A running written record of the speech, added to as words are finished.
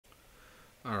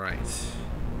All right.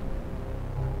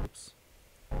 Oops.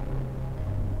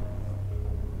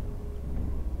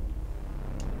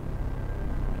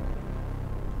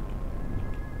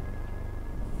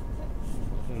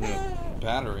 No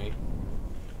battery.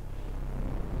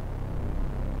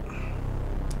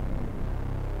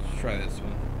 Let's try this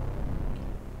one.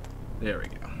 There we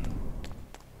go.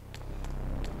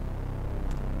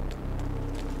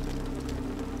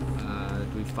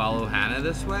 Do we follow Hana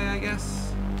this way, I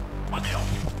guess?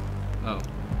 Oh,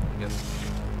 I guess.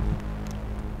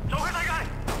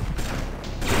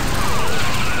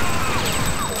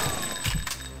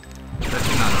 That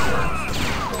should not have worked.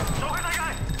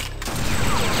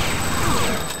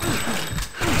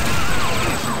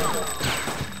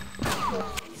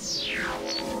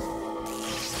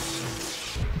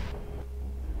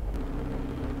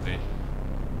 Wait.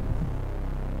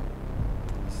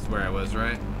 This is where I was,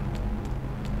 right?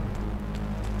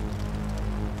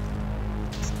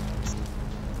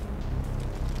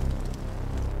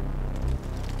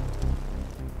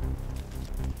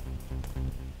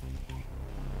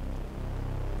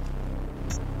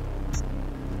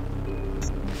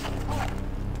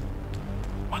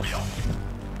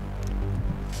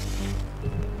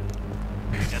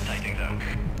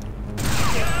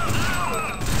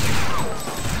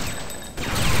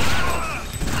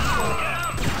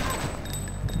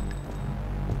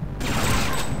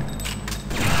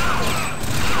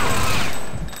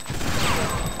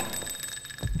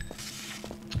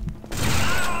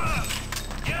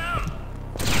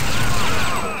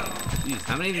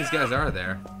 How many of these guys are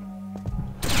there?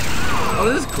 Oh,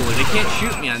 this is cool. They can't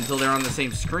shoot me until they're on the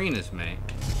same screen as me.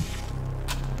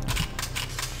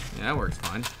 Yeah, that works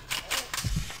fine.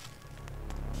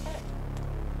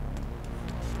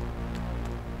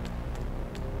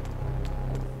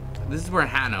 This is where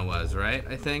Hana was, right?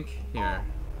 I think. Here.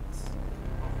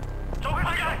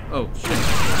 Oh, shit.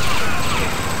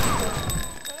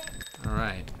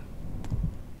 Alright.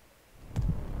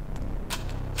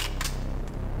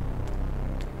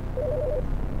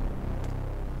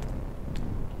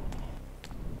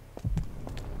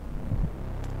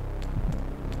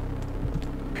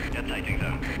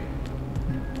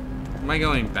 Am I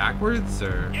going backwards,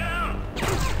 or?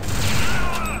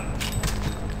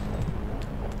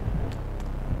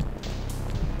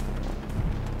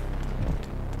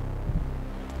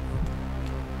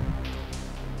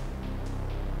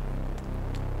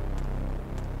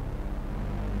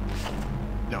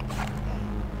 No.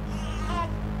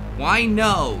 Why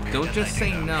no? Don't just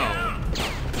say no.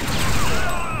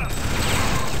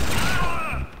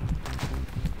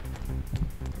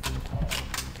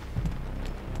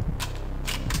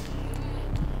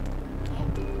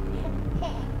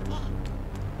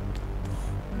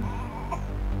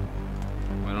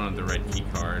 I don't have the right key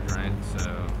card, right?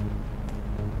 So.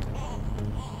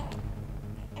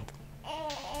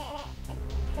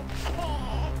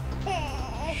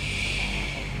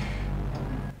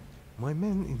 My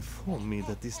men inform me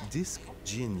that this disc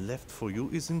Jin left for you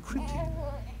is encrypted.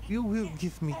 You will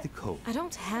give me the code. I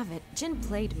don't have it. Jin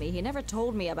played me. He never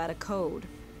told me about a code.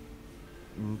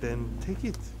 Then take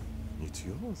it. It's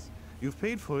yours. You've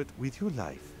paid for it with your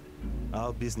life.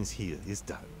 Our business here is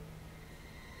done.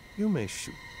 You may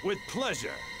shoot. With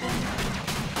pleasure.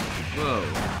 Whoa.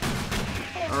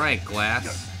 Alright,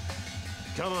 Glass.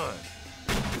 Come on.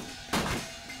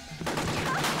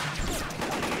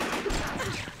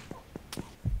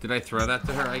 Did I throw that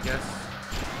to her, I guess?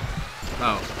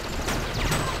 Oh.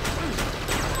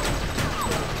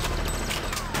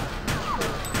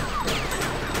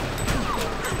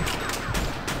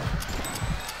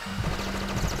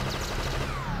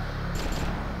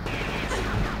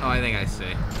 Oh, I think I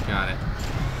see. Got it.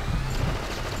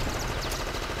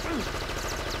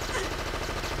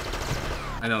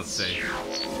 I don't see.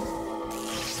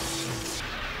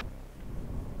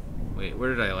 Wait,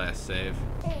 where did I last save?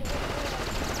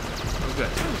 Oh,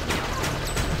 good.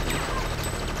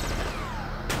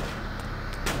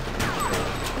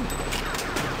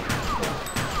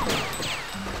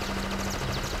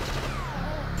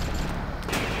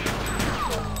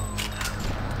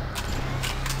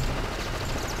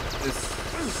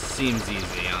 This seems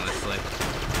easy, honestly.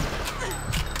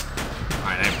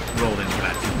 Alright, I rolled into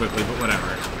that too quickly, but whatever.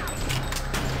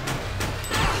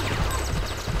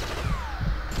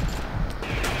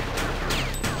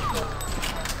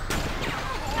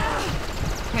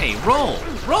 Hey, roll!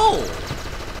 Roll!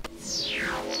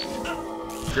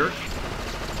 Jerk.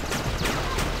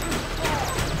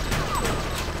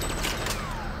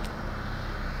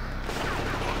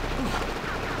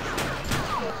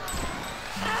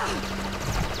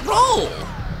 Roll!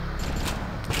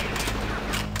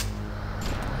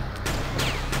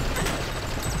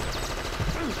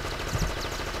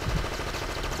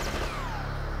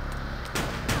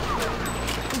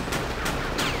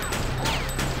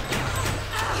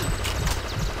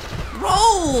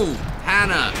 No!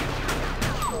 Hana!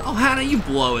 Oh, Hana, you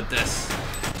blow at this.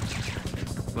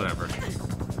 Whatever.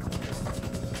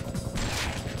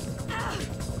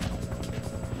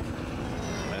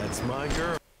 That's my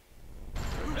girl.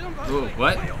 Ooh,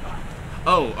 what?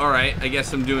 Oh, alright. I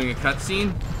guess I'm doing a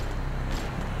cutscene.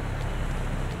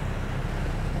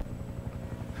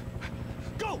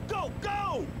 Go, go,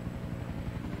 go!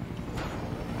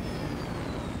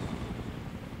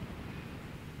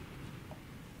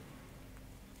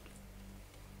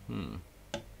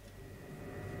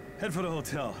 Head for the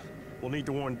hotel. We'll need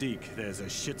to warn Deke. There's a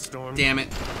shitstorm. Damn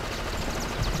it.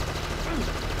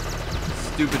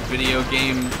 Stupid video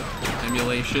game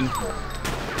emulation.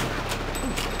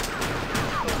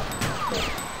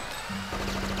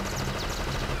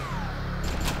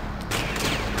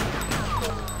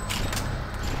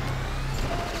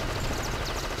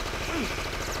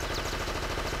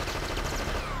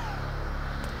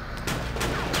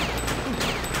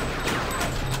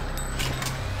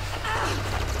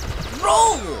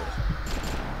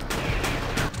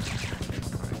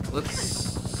 Let's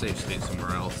save state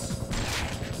somewhere else.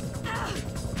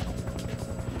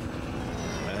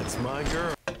 That's my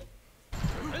girl.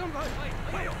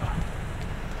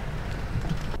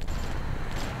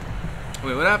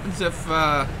 Wait, what happens if,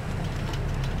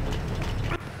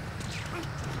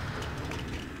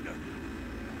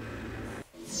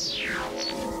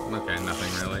 Okay,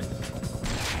 nothing really.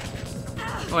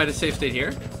 Oh, I had a save state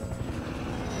here?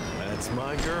 That's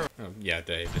my girl. Oh, yeah,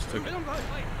 Dave just took it.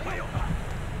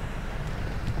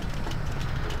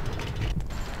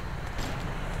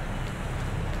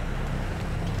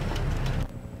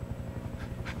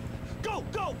 Go,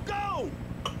 go, go!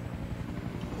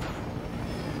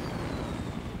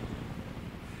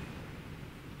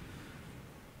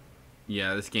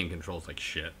 Yeah, this game controls like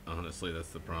shit. Honestly, that's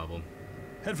the problem.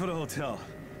 Head for the hotel.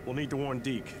 We'll need to warn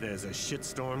Deke. There's a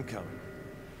shitstorm coming.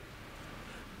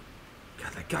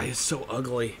 God, that guy is so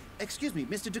ugly. Excuse me,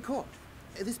 Mr. DeCourt.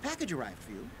 This package arrived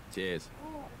for you. Cheers.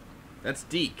 That's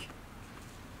Deke.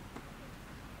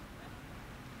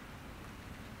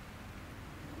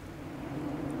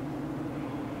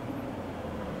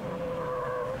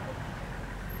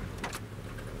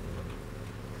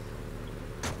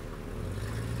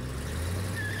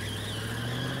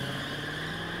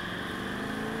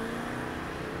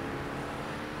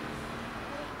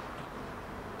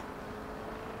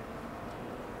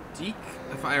 Deke,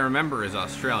 if I remember, is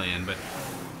Australian, but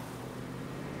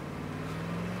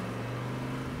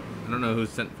I don't know who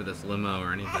sent for this limo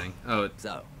or anything. Oh, it's...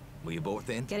 So, were you both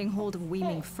in? Getting hold of Wei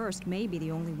Ming first may be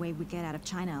the only way we get out of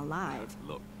China alive.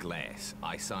 Look, Glass,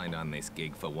 I signed on this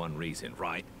gig for one reason,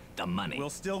 right? The money. We'll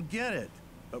still get it.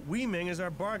 But Wei Ming is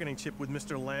our bargaining chip with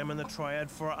Mr. Lamb and the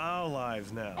Triad for our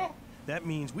lives now. That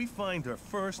means we find her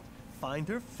first, find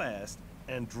her fast,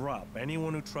 and drop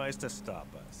anyone who tries to stop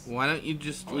us. Why don't you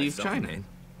just Oh, leave that's something, China? man.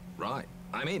 Right,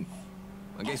 I'm in.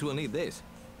 I guess we'll need this.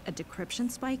 A decryption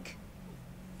spike?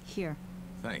 Here.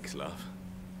 Thanks, love.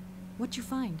 What'd you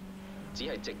find? 只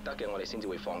係值得嘅，我哋先至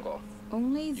會放過。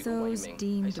 Only 如果 those 偉明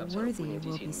deemed 喺17 worthy 年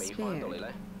will 之 be 前未翻到嚟 spared.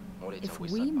 咧，我哋就 If 會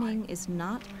失 Wei 敗。 Ming is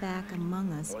not back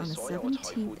among us 我 on 哋 the 所有嘅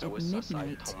財富 17th 就 at 會失晒，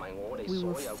 midnight, 同埋我哋 we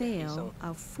will 所有嘅犧 fail, 牲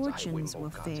our 就係 fortunes 永 will 無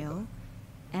價值㗎。 fail,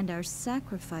 and our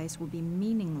sacrifice will be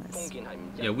meaningless. 封建係唔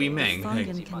Yeah, Wei 一定 Ming. 會 Fungan 發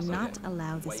生嘅 cannot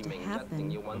allow this 偉 to 明一定 happen.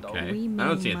 要揾到。 Okay. Wei I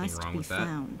don't see Ming anything must wrong be with that.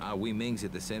 found. Wei Ming's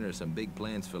at the center of some big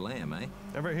plans for Lamb, eh?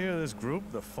 Ever hear of this group,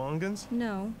 the Fungans?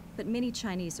 No, but many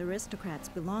Chinese aristocrats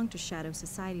belong to shadow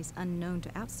societies unknown to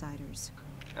outsiders.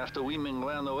 After Wei Ming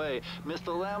ran away,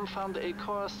 Mr. Lamb found a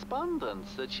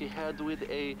correspondence that she had with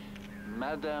a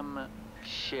Madame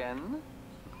Shen.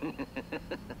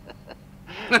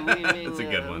 Wei Ming That's a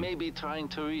good one. may be trying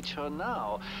to reach her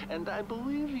now, and I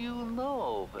believe you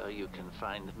know where you can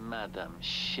find Madame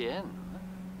Shen.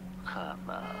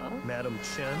 Hana. Madam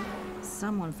Chen?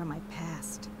 Someone from my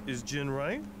past. Is Jin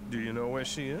right? Do you know where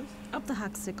she is? Up the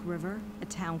Huxic River, a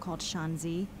town called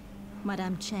Shanxi,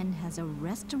 Madame Chen has a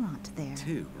restaurant there.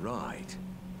 Too right.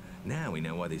 Now we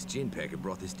know why this gin packer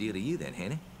brought this deal to you then,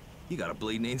 Hannah. You got a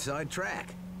bleeding inside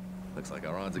track. Looks like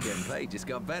our odds of getting paid just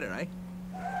got better, eh?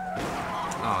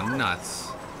 Oh, nuts.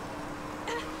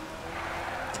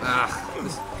 Ah,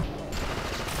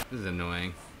 this is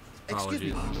annoying.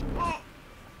 Excuse Apologies. me.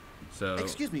 So,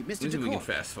 Excuse me, Mr. maybe we can DeCourt.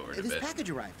 fast forward a This bit. package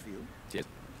arrived for you. Cheers.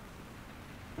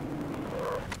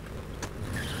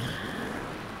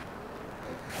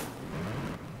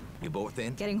 You both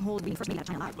in? Getting hold of me first may get out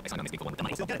of China alive. Look, I signed on this gig for one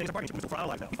reason. Still get it. It's a bargaining chip for our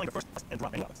lives now. Find her first and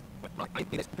drop anyone else. Right, I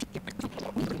need this.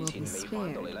 will 之前 be 未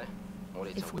翻到嚟 spared. 咧，我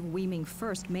哋就 If 會 Wei Ming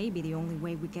first may be the only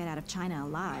way we get out of China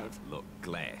alive. Look,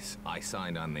 Glass, I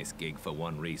signed on this gig for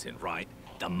one reason, right?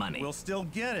 the money. We'll still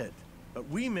get it. But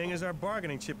Wei Ming is our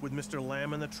bargaining chip with Mr.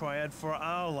 Lamb and the Triad for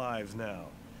our lives now.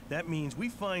 That means we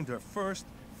find her first,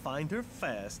 find her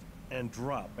fast, and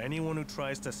drop anyone who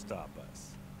tries to stop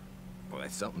us. Well,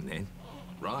 that's something then.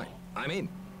 Right, I'm in.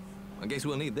 I guess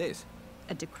we'll need this.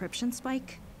 A decryption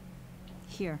spike?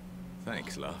 Here.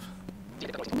 Thanks, love. Their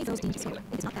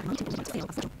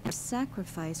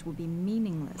sacrifice will be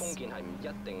meaningless.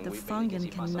 The Fungan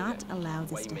cannot allow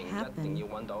this to happen.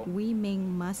 Wei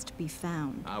Ming must be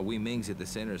found. Wei Ming's at the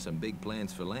center of some big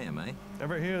plans for Lamb, eh?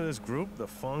 Ever hear of this group, the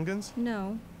Fungans?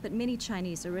 No, but many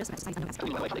Chinese aristocrats.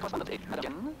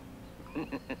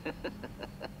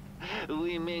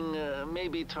 Wei Ming may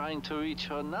be trying to reach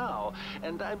her now,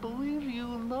 and I believe you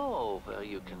know where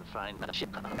you can find the ship.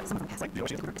 The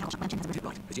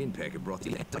gin packer brought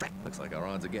the... Looks like our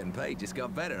odds of getting paid just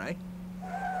got better, eh?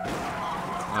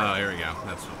 Oh, here we go.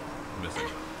 That's missing.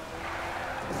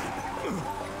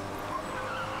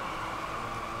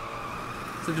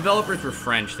 If the developers were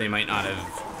French, they might not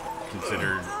have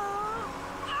considered...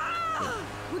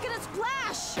 We're gonna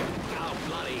splash! Oh,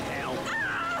 bloody hell.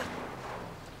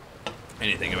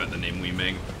 anything about the name Wei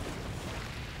Ming.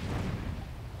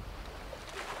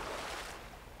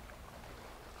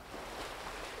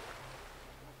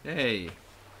 Hey.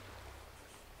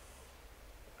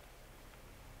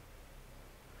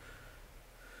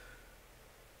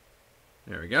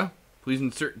 There we go. Please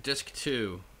insert disc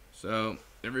 2. So,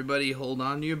 everybody hold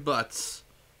on to your butts.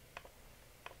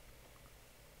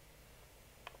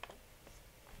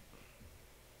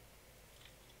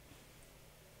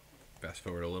 Fast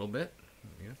forward a little bit.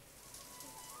 There we go.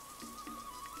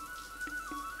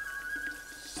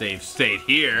 Save state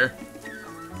here.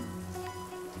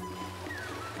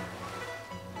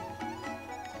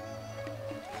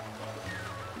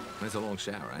 That's a long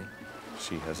shower, eh?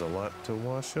 She has a lot to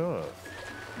wash off.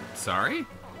 Sorry?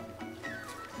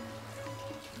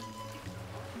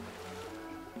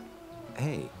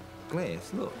 Hey,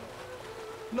 Glass, look.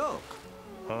 Look!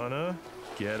 Hana,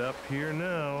 get up here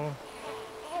now.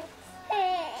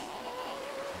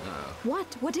 What?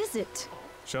 What is it?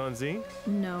 Shanzi?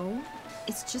 No,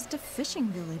 it's just a fishing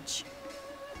village.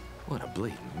 What a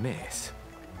bleeding mess.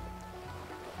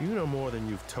 You know more than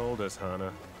you've told us,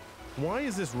 Hana. Why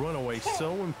is this runaway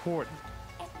so important?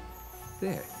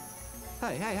 There.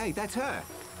 Hey, that's her!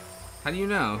 How do you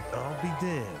know? I'll be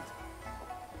damned.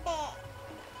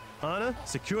 Hana,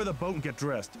 secure the boat and get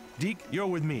dressed. Deke, you're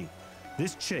with me.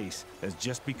 This chase has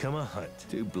just become a hunt.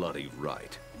 Too bloody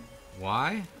right.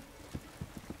 Why?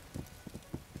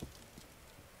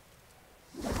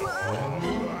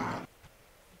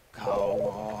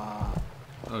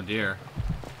 Oh dear.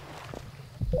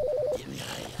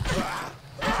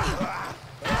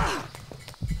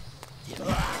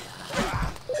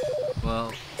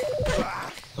 Well,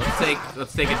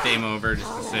 let's take a game over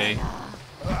just to see.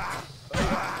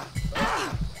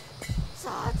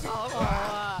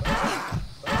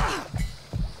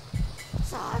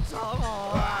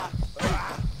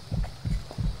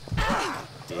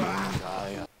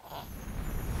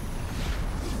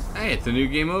 Hey, it's a new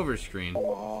game over screen.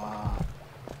 Nuh-uh.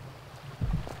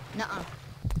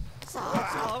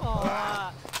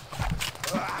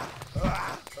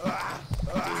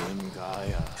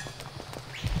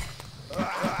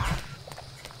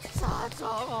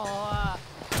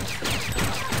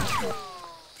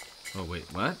 Oh wait,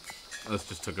 what? This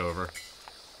just took over.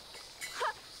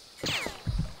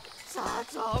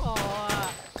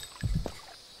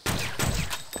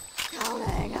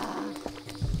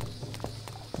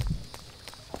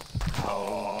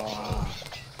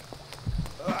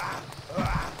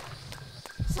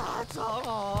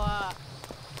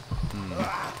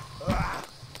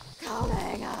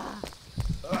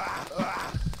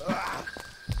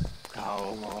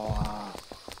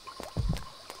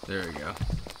 There we go.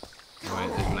 Oh, wait,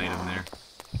 there's an item there.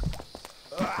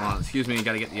 Hold on, excuse me,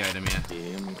 gotta get the item, yeah.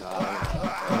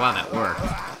 Oh, wow, that worked.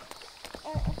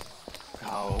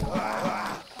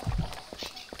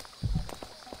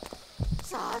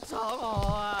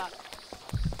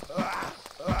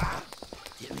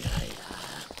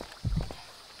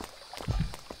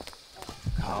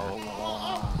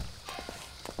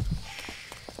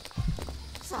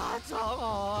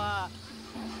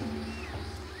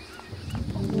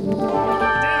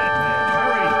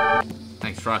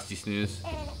 Thanks, Frosty Snooze.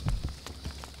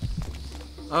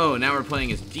 Oh, now we're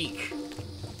playing as Deke.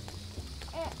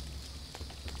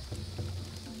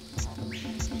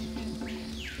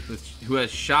 Who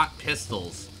has shot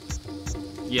pistols.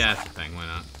 Yeah, that's the thing, why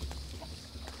not?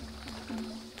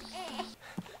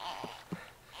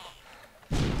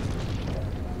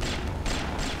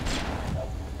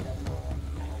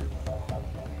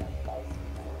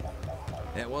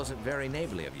 That wasn't very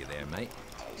neighborly of you there, mate.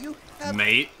 You have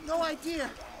Mate. no idea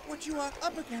what you are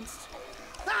up against.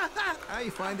 Ha, ha. How you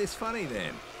find this funny,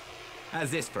 then? How's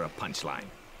this for a punchline?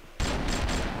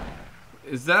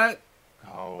 Is that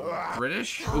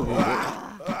British? Ooh, ooh, ooh.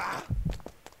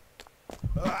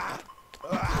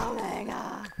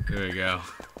 There we go.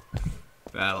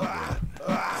 That'll do it.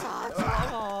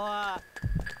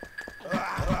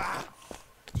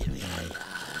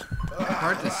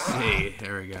 Hard to see.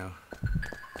 There we go.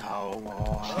 Oh,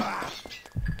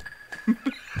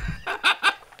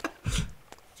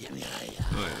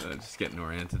 just getting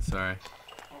oriented, sorry.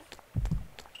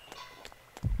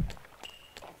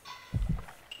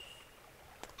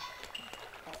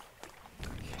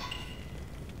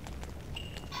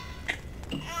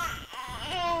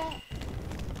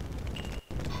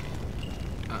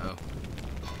 Uh-oh.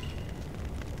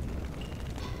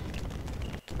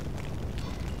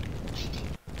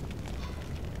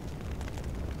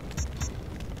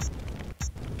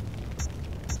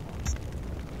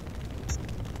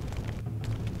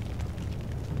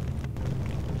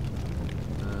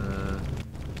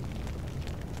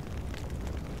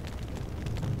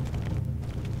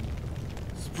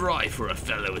 Spry for a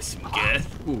fellow with some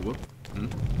girth. Ooh, whoop.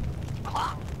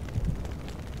 Alright.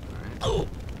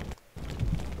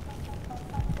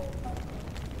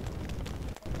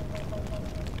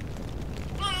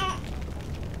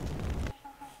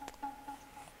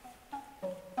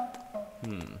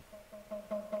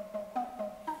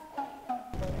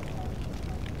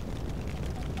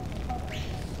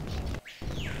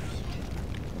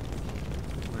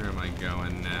 Where am I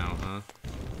going now, huh?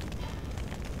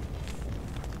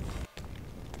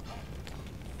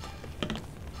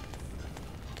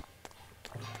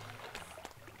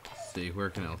 Let's see,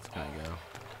 where else can I go?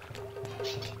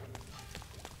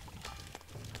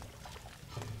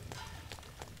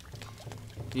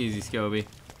 Easy, Scobie.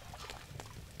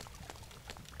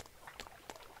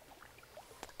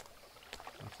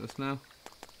 What's this now?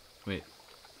 Wait.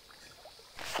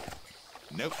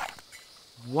 Nope.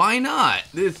 Why not?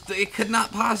 It could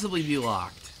not possibly be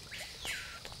locked.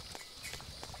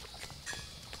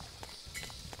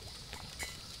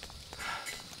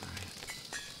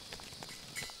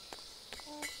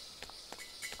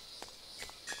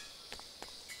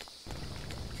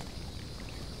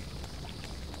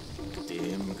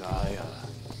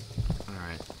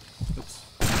 Alright. Oops.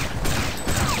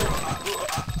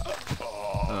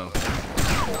 Oh.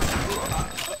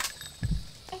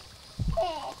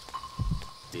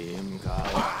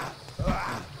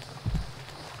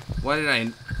 Why did I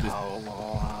just...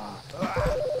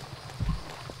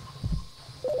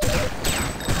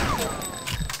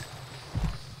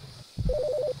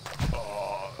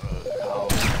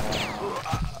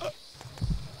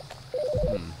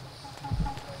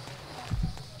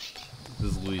 This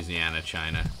is Louisiana,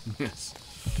 China. Yes.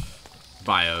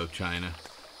 Bio, China.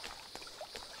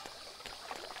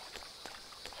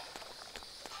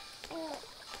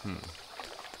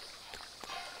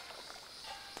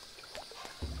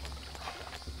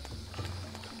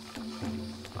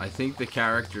 I think the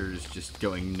characters just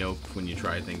going nope when you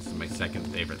try things is my second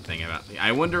favorite thing about the...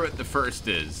 I wonder what the first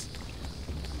is.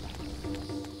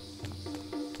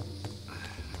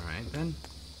 Alright then.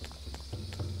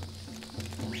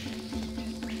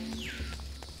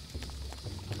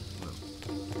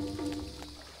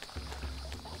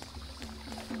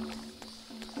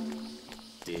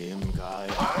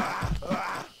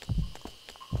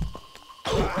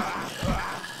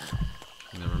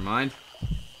 Never mind.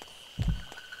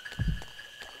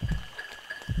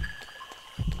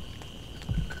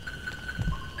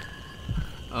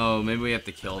 Oh, maybe we have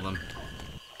to kill them.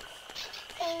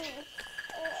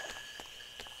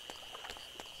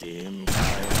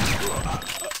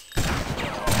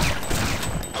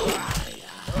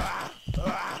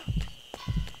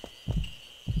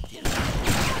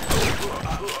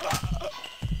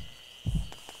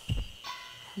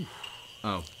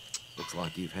 Oh. Looks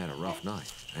like you've had a rough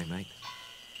night, eh, mate?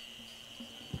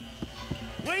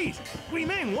 Wait! Wei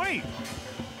Ming, wait!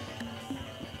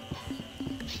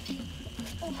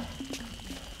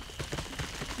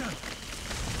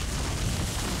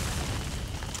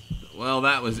 Well,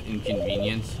 that was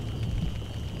inconvenient.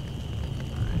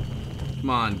 Alright. Come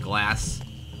on, glass.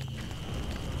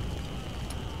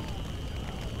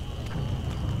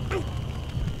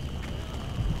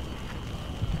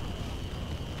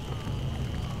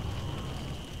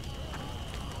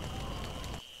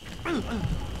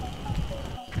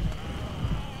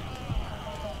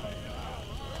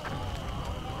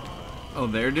 Oh,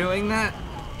 they're doing that?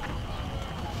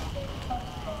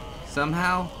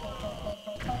 Somehow?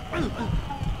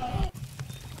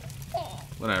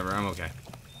 Whatever, I'm okay.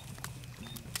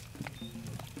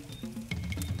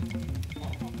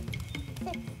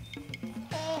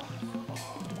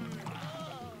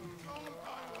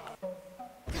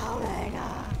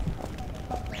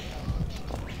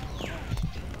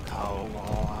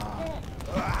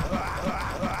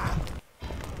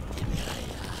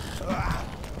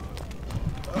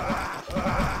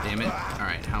 Damn it.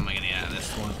 Alright, how am I gonna get out of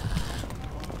this one?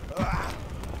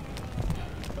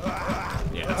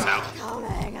 Yeah, that's how.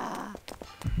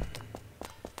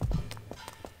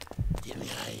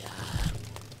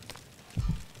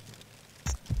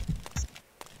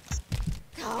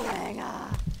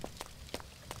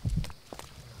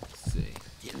 Let's see.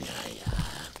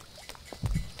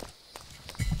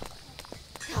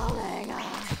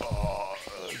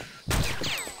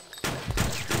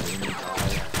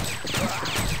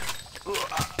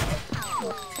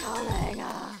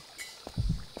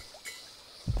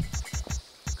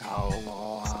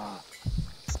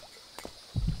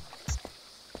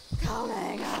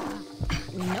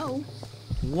 No.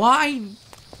 Why?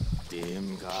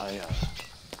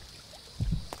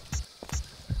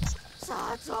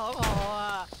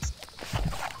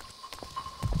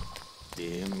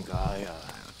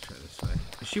 Alright, let's try this way.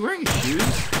 Is she wearing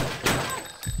shoes?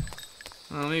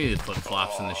 Well, maybe the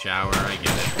flip-flops in the shower, I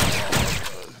get it.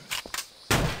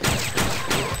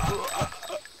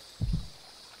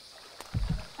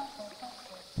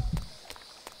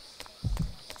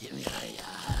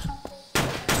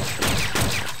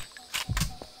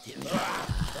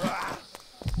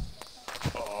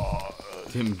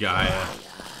 Tim Gaia.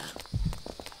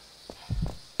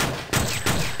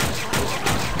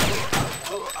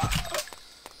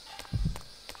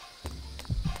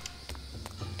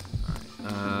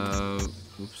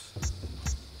 Oops.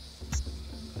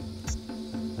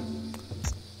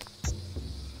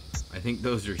 I think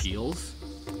those are heels.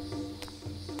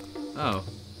 Oh.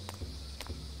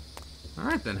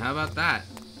 Alright then, how about that?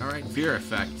 Alright, fear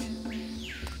effect.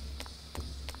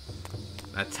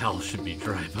 That towel should be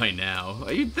dry by now.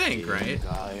 You'd think, right?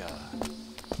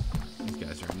 These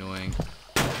guys are annoying.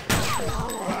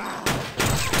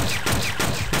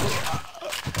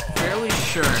 Fairly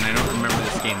sure, and I don't remember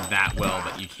this game that well,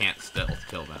 but you can't stealth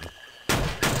kill them.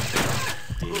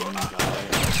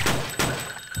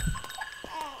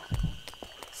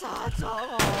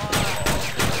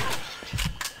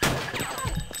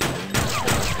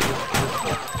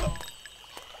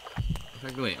 In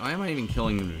fact, wait, why am I even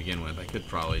killing them to begin with? I could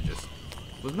probably just...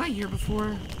 Wasn't I here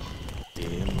before?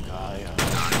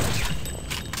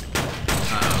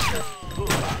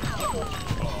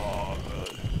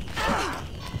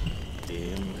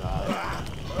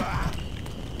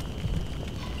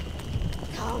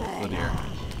 Oh dear.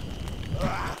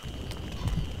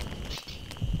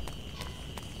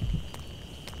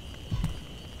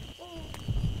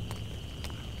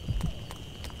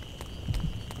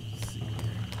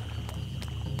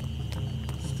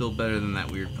 Still better than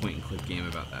that weird point-and-click game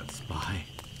about that spy.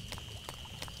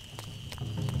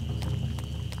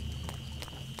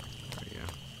 There you go.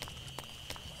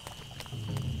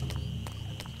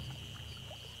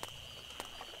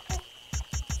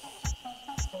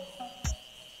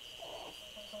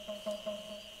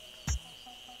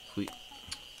 Sweet.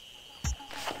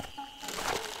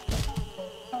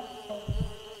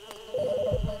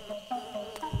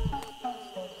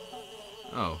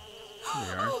 Oh, here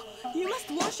we are. You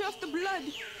must wash off the blood.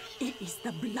 It is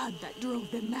the blood that drove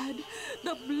them mad.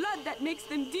 The blood that makes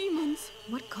them demons.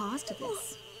 What caused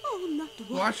this? Oh, not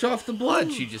what. Wash off the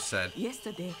blood, she just said.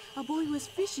 Yesterday, a boy was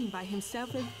fishing by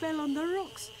himself and fell on the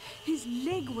rocks. His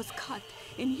leg was cut,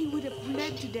 and he would have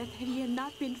bled to death had he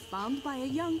not been found by a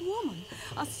young woman,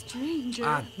 a stranger.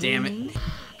 Ah, damn it.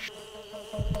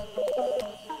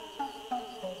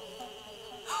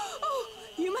 Oh,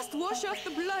 you must wash off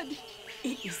the blood.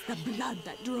 It is the blood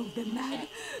that drove them mad.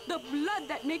 The blood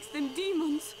that makes them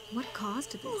demons. What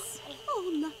caused this?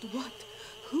 Oh, not what.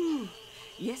 Who?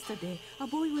 Yesterday, a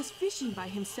boy was fishing by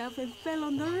himself and fell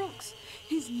on the rocks.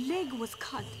 His leg was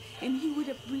cut, and he would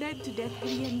have bled to death had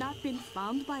he had not been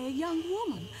found by a young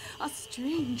woman, a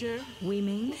stranger. We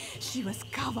mean? She was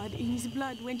covered in his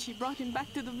blood when she brought him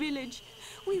back to the village.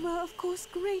 We were, of course,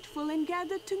 grateful and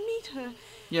gathered to meet her.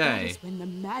 Yay. That is when the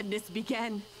madness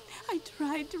began. I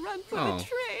tried to run from the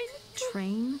train.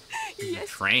 Train? Yes.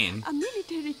 Train? A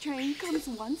military train comes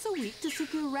once a week to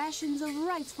secure rations of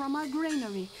rice from our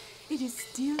granary. It is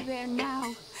still there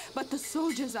now, but the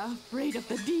soldiers are afraid of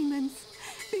the demons.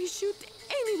 They shoot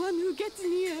anyone who gets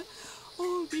near.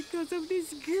 All because of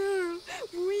this girl,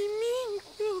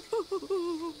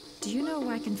 Do you know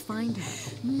where I can find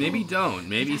her? Maybe don't.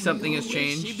 Maybe something has She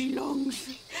changed.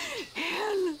 belongs.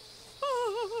 Hell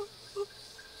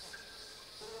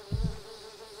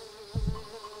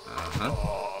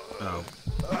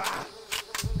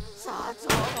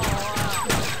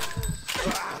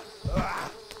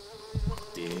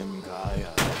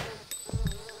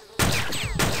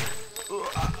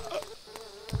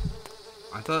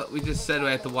thought we just said we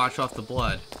had to wash off the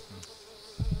blood.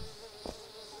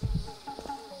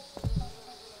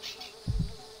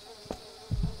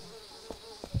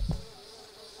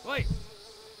 Wait.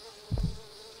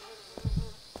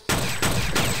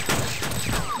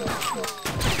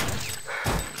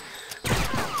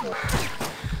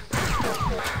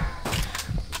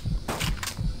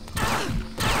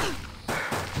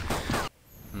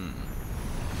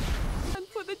 And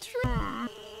for the tray.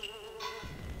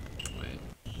 Wait.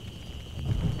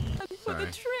 And for the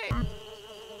tray.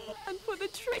 And for the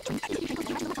tray.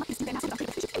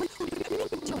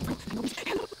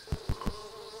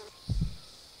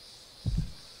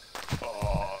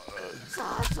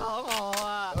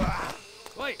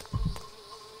 Wait.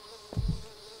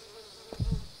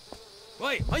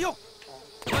 Wait. Ayok.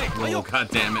 Wait. Oh, god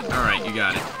damn it. Alright, you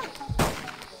got it.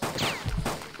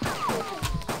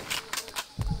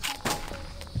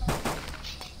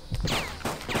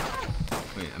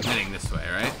 Wait, I'm heading this way,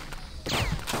 right?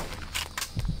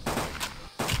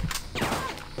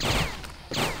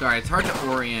 Sorry, it's hard to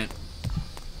orient.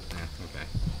 Okay.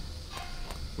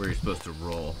 Where you're supposed to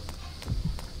roll.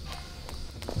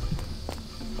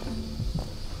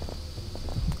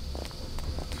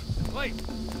 Wait.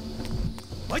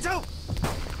 Lights out!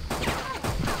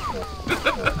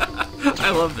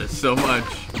 I love this so much.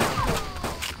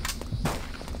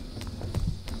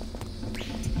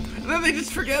 And then they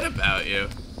just forget about you.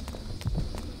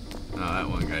 Oh, that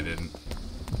one guy didn't.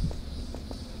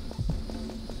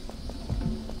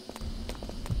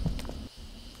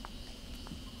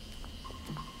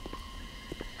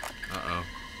 Uh-oh.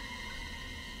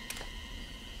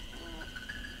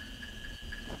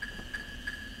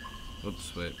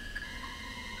 Whoops, wait.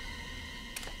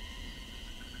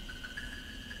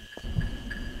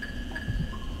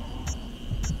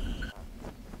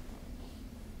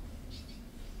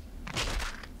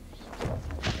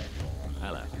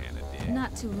 Hello, Hana, dear.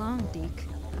 Not too long, Deke.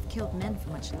 I've killed men for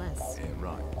much less. Yeah,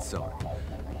 right. Sorry.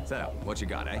 So, what you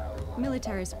got, eh?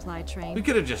 Military supply train. We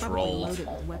could have just probably rolled. loaded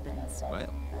with weapons.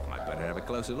 Well, I better have a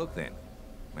closer look then.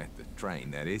 At the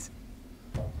train, that is.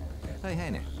 Hey,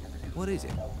 Hana, what is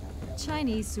it?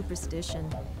 Chinese superstition.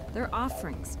 They're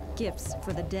offerings, gifts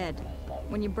for the dead.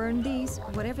 When you burn these,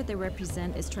 whatever they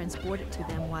represent is transported to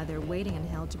them while they're waiting in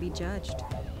hell to be judged.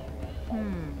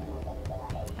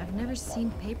 I've never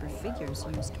seen paper figures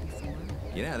used before.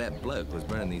 You know, that bloke was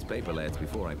burning these paper lads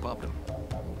before I popped them.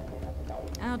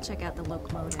 I'll check out the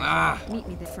locomotive. Ah. Meet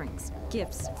me there. Offerings,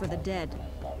 gifts for the dead.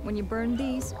 When you burn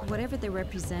these, whatever they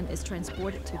represent is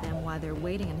transported to them while they're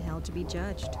waiting in hell to be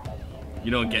judged.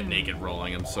 You don't get naked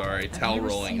rolling, I'm sorry. I've Towel never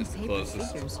rolling seen is the paper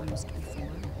closest. figures used before.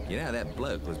 You know, that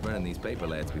bloke was burning these paper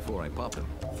lads before I popped them.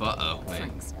 Uh-oh, man.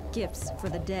 Offerings, gifts for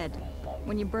the dead.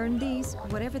 When you burn these,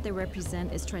 whatever they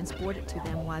represent is transported to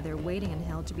them while they're waiting in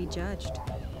hell to be judged.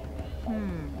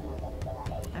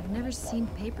 I've never seen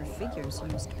paper figures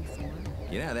used before.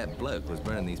 You know, that bloke was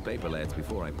burning these paper lads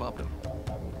before I popped them.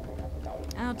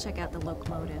 I'll check out the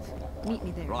locomotive. Meet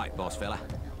me there. Right, boss fella.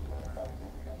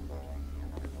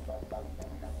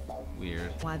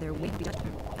 Weird. While they're waiting to be judged.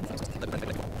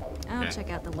 I'll Okay. check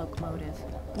out the locomotive.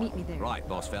 Meet me there. Right,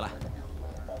 boss fella.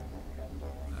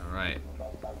 Alright.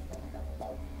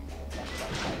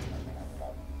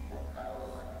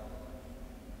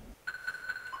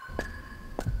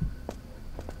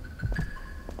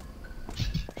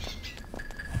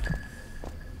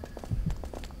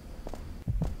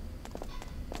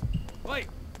 Wait.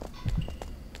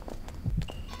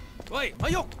 Wait.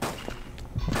 Ayok.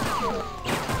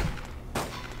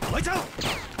 Lights out!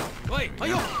 Wait.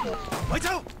 Ayok. Lights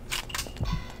out!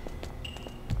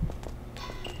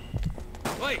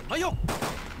 Wait. Ayok.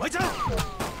 Lights out!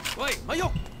 Wait.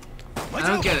 Ayok. Lights I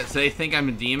don't out! get it. So they think I'm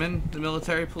a demon, the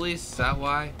military police? Is that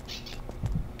why?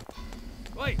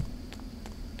 Wait.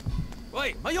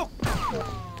 Wait. Ayok.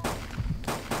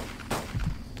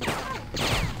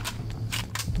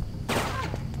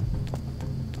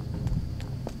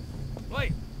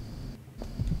 Wait.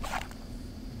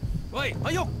 Wait.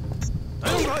 Ayok.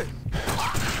 Ayun, guy!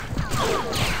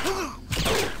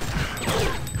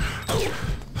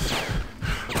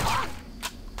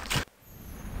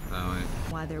 Oh, wait.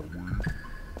 While they're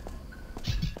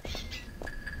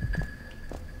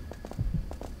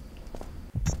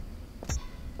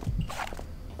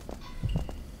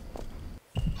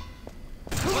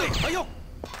Wait. Ayok.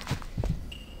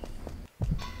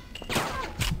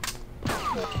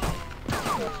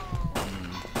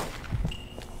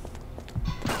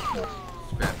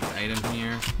 Grab the item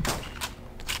here.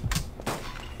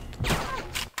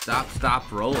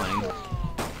 Stop rolling.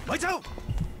 Lights out!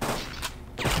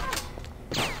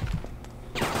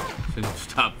 Shouldn't have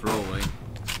stopped rolling.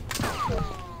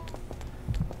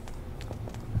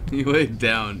 He laid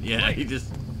down. Yeah, he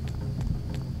just...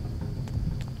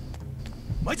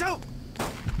 Lights out!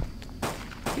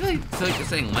 I feel like it's like you're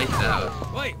saying lights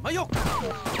out. Wait, Mayok!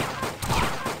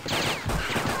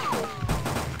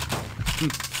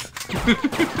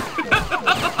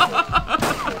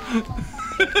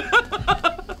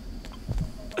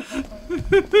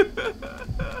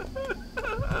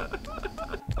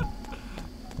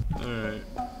 Alright.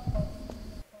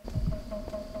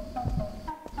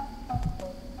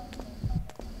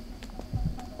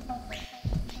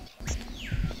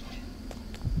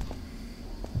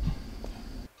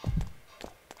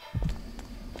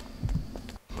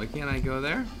 Why can't I go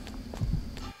there?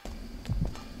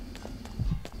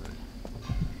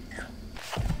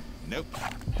 Nope.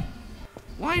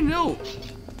 Why no?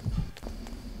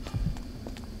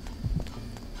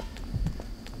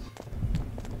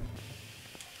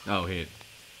 Oh, hit.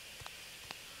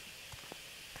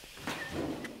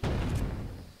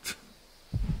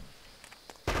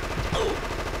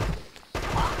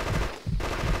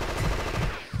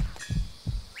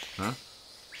 Huh?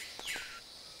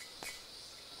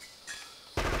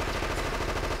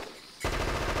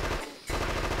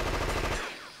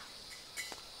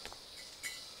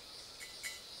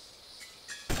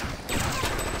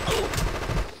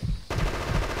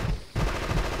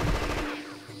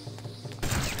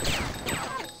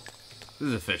 This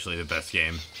is officially the best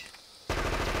game.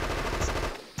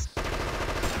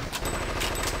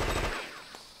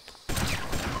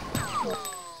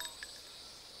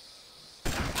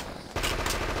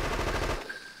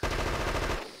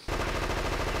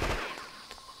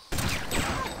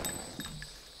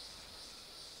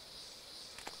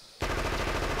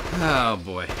 Oh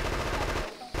boy.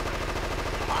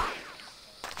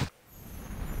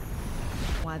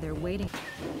 While they're waiting.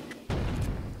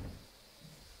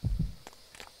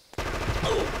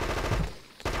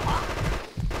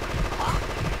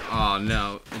 Oh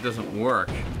no, it doesn't work.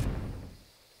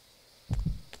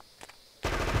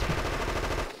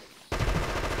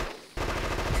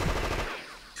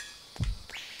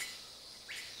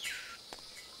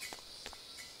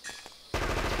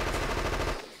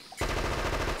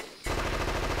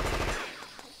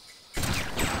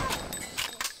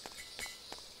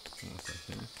 One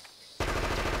second.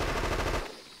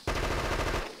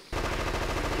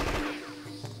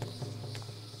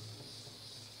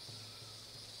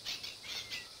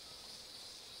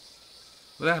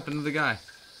 What happened to the guy?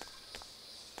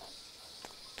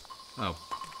 Oh.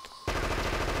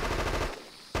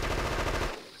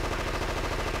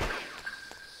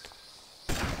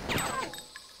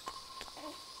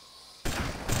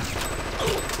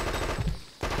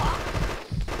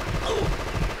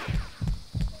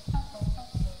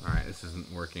 Alright, this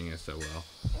isn't working so well.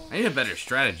 I need a better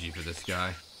strategy for this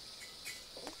guy.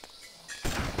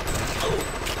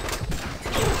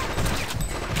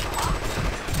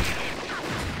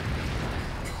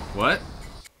 What?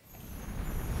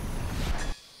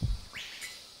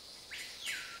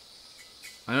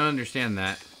 I don't understand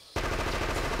that.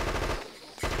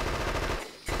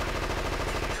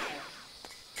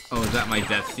 Oh, is that my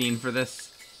death scene for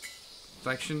this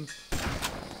section?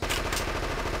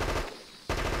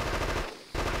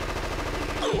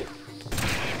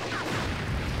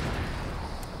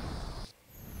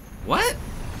 What?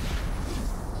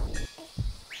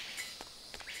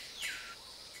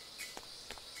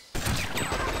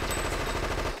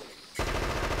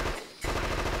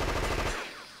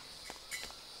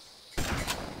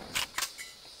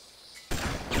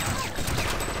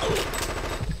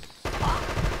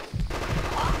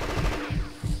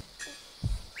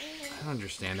 I don't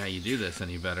understand how you do this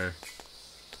any better.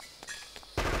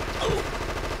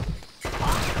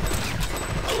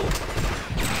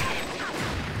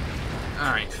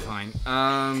 Alright, fine.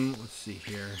 Let's see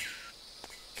here.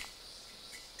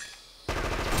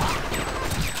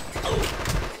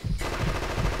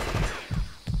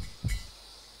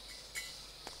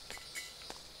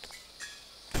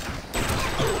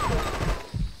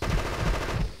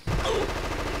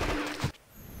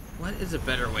 What is a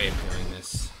better way of doing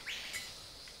this?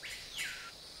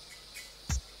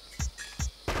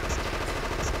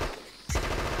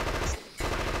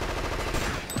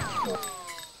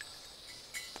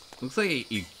 Looks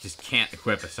like you just can't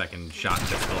equip a second shock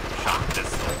pistol.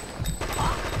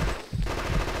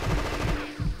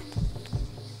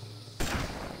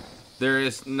 There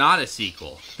is not a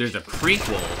sequel. There's a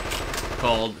prequel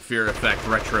called Fear Effect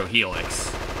Retro Helix,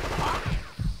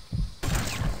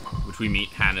 which we meet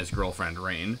Hana's girlfriend,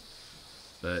 Rain.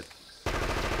 But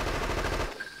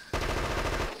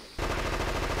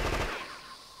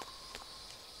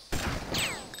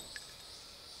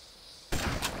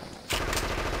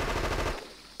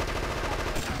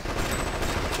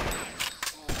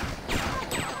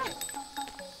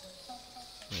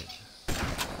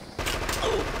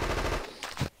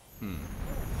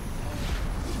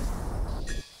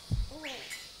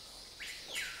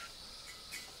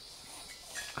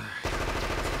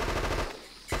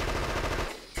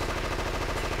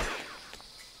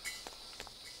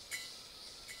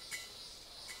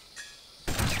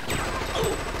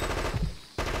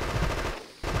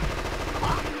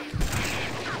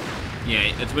Yeah,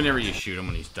 it's whenever you shoot him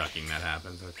when he's ducking that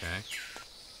happens, okay.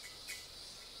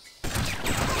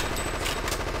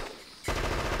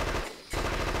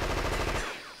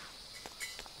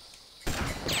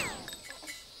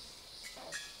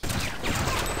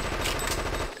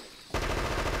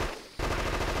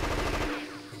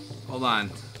 Hold on.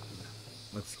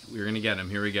 We're gonna get him.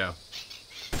 Here we go.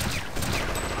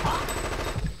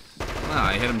 Wow,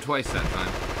 I hit him twice that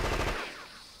time.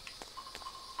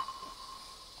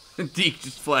 Deke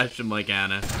just flashed him like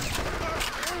Hana.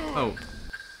 Oh.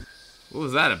 What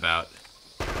was that about?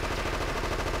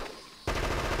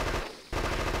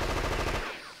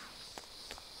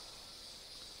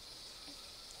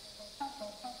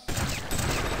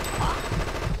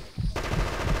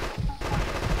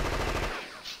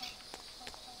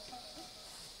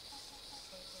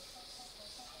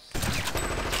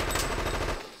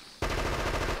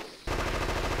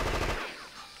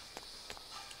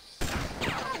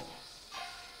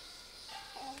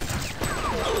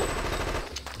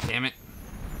 Damn it.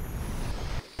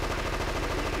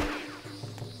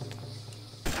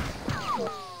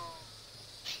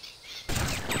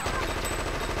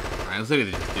 Alright, let's look at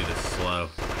just do this slow.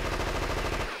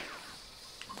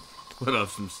 Let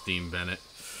off some steam, Bennett.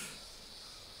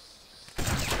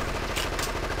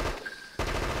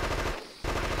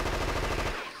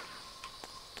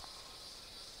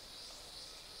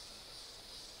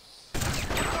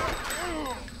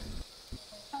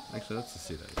 Actually, let's just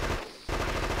see that again.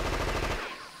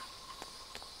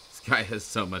 This guy has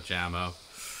so much ammo.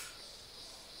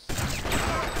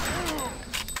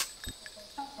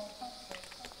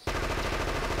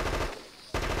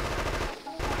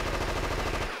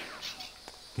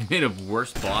 He made a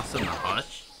worse boss than the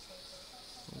Hush?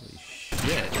 Holy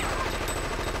shit.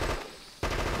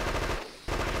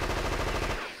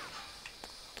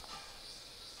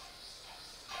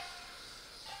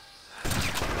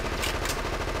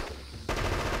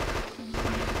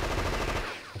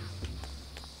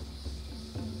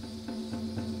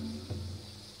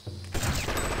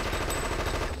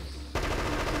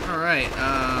 Alright,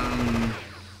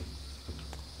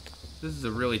 this is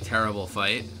a really terrible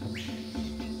fight.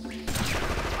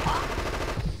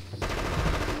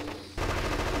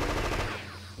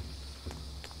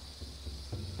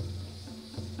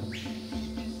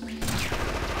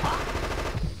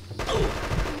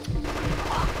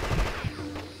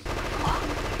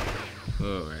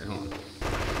 Oh, wait, hold on.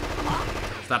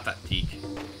 Stop that, Teak.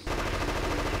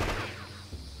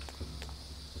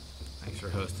 Thanks for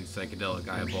hosting Psychedelic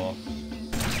Eyeball.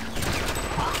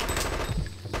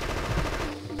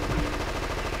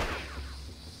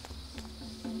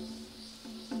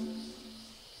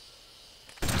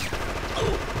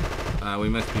 We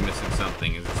must be missing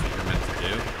something. Is this what you're meant to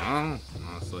do? Oh,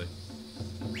 honestly.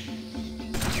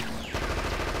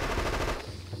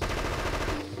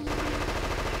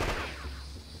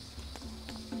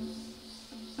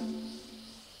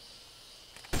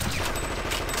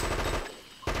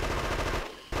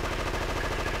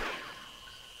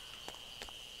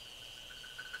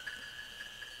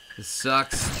 This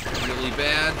sucks really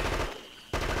bad.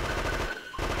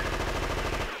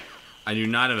 I do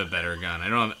not have a better gun. I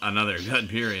don't have another gun,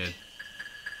 period.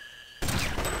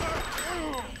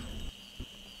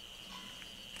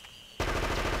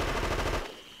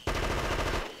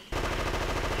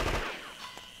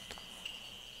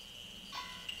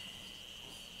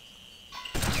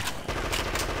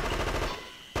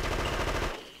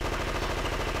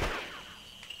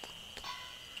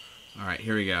 All right,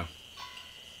 here we go.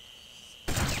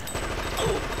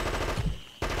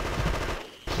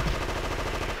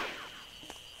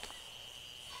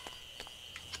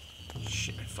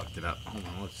 Shit, I fucked it up. Hold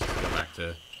on, let's just go back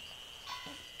to...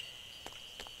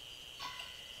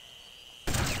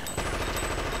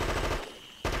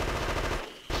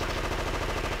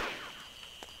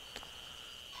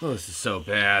 Oh, this is so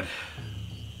bad.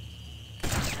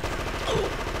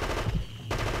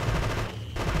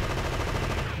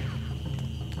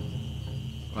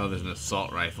 Oh, there's an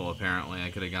assault rifle, apparently. I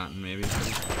could have gotten, maybe.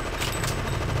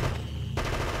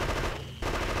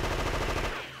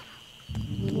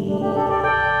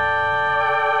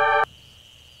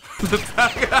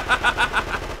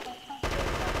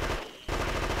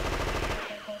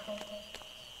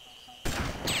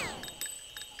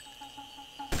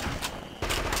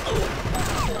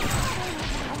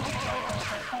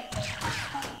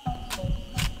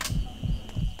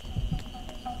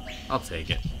 I'll take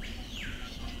it.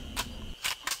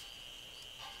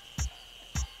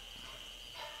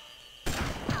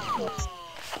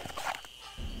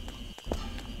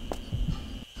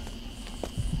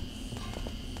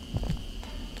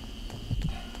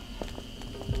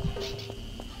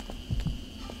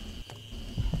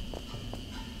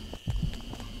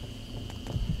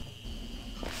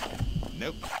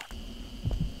 Nope.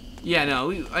 Yeah,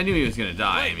 no, I knew he was gonna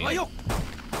die. I mean,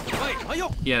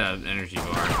 he had an energy bar.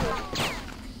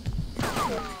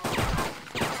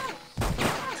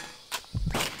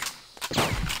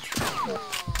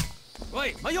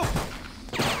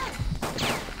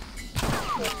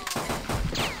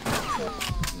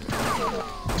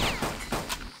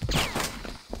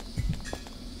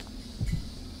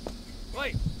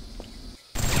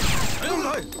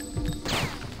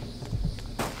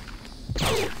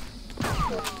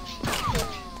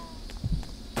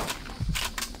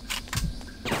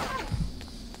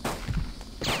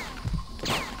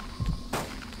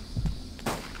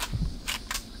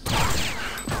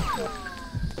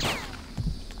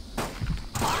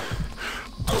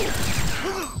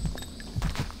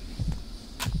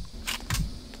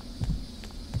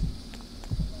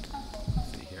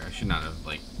 I should not have,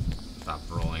 like, stopped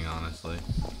rolling, honestly.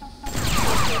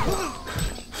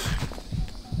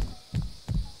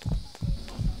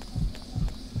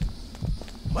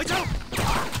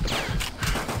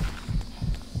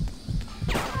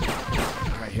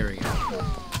 Alright, here we go.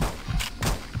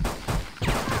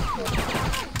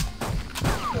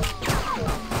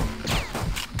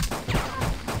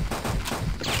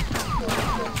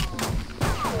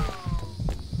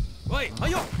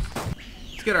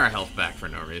 Let's get our health back for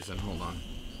no reason. Hold on.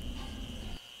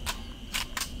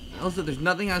 Also, there's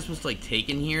nothing I was supposed to, like, take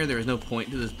in here. There was no point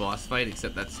to this boss fight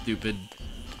except that stupid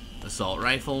assault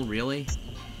rifle. Really?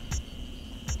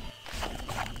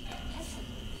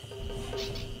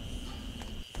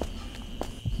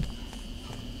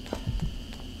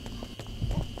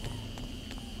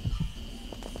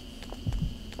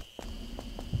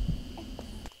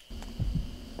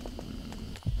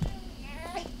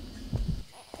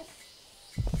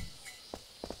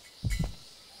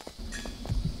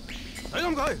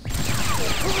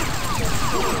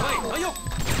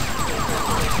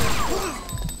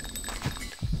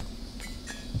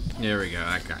 There we go,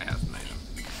 that guy has an item.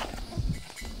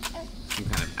 Some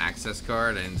kind of access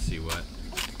card, I didn't see what.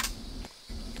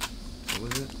 What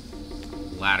was it?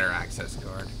 Ladder access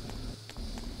card.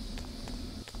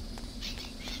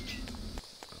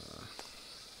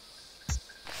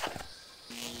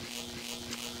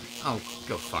 Oh,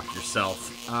 go fuck yourself.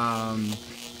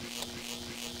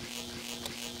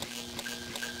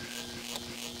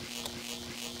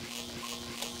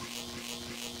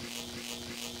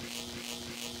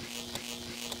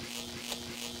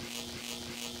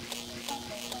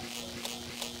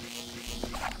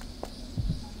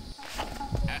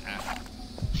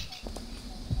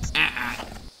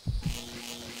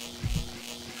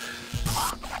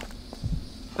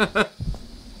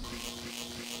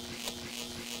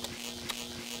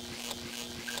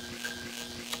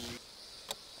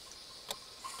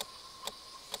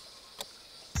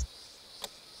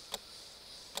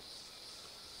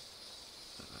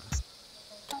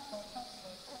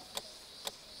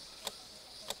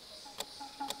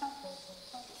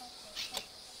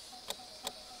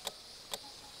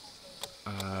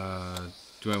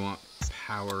 Do I want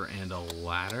power and a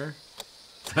ladder?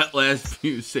 That last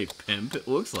few say pimp? It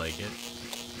looks like it.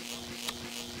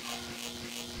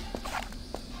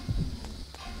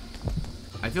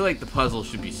 I feel like the puzzle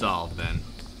should be solved then.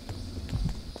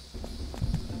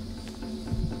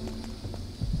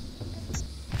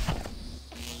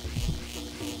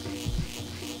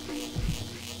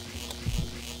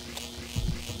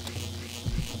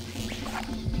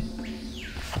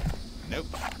 Nope.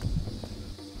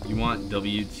 You want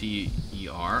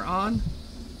WTER on?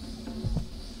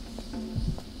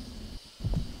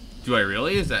 Do I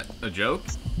really? Is that a joke?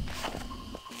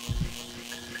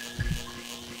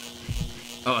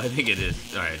 Oh, I think it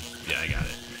is. Alright, yeah, I got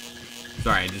it.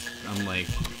 Sorry, I'm like...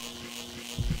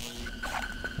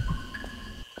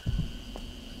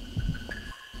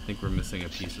 I think we're missing a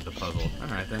piece of the puzzle.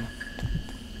 Alright then.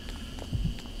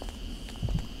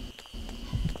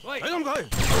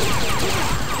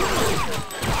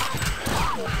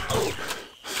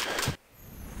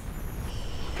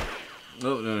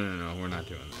 Oh, no, we're not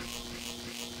doing that.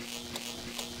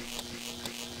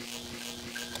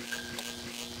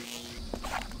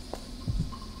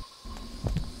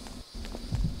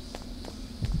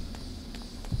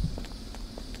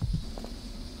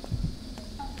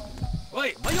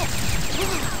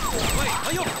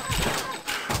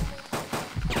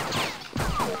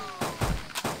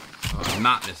 Oh, I'm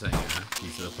not missing a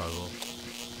piece of the puzzle.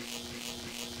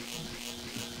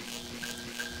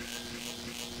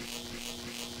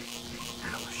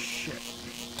 Oh, shit.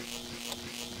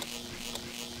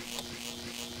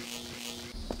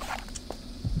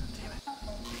 Damn it.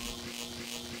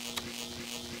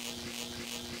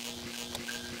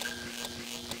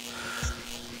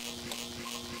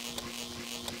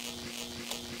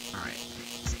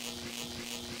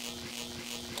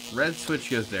 Red switch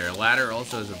goes there. Ladder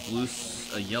also has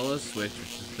a yellow switch,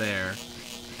 which is there,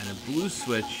 and a blue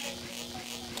switch,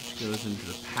 which goes into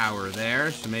the power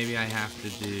there. So maybe I have to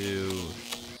do.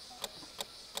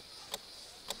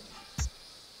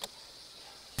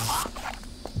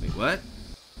 Wait, what?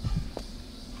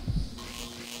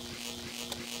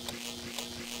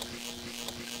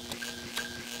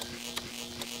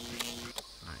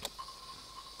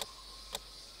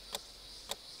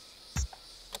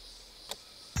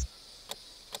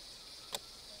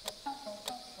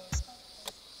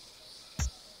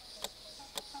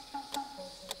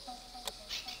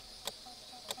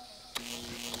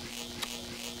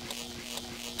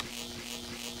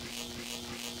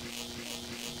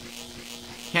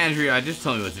 Andrea, just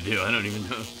tell me what to do. I don't even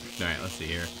know. Alright, let's see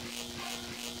here.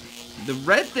 The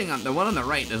red thing, the one on the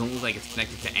right, doesn't look like it's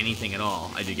connected to anything at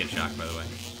all. I did get shocked, by the way.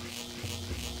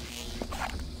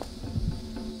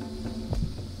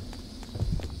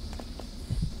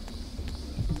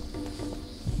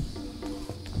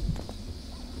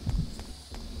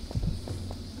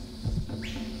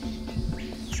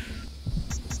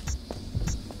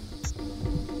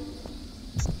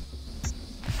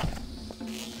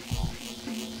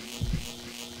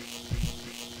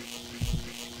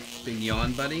 Big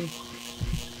yawn, buddy.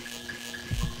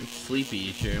 It's sleepy.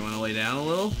 You sure you want to lay down a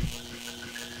little?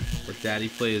 Let Daddy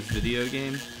play his video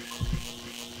game?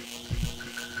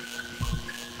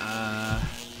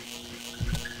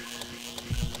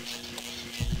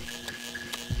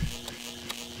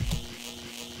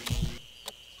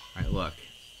 Alright, look.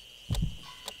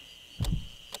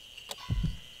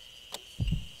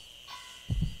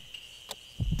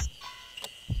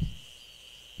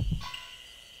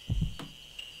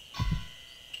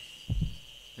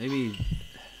 Maybe,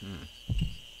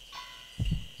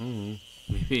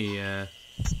 maybe,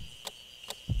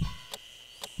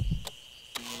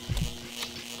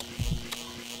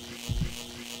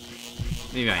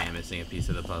 maybe I am missing a piece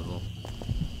of the puzzle.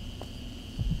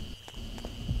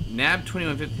 Nab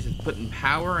 2150 says put in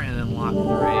power and then lock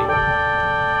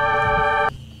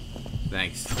 3.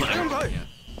 Thanks. Yeah.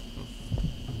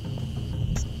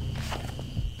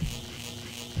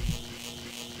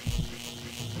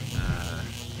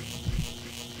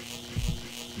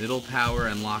 Middle power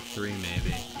and lock 3,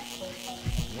 maybe.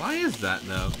 Why is that,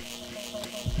 though?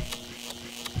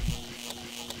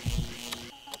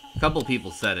 A couple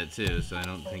people said it, too, so I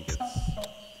don't think it's...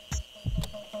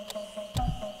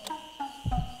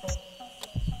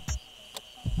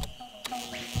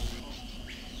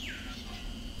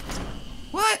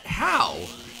 What? How?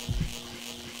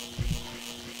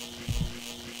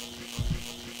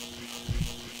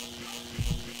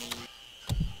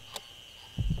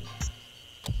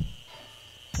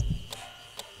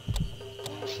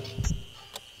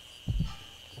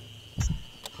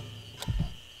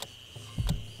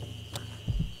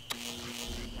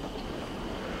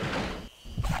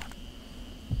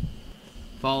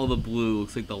 Follow the blue.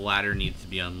 Looks like the ladder needs to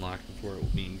be unlocked before it will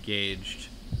be engaged.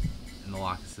 And the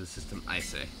lock is to the system. I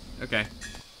say. Okay.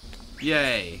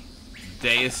 Yay.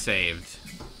 Day is saved.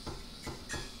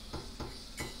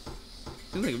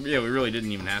 Seems like, yeah, we really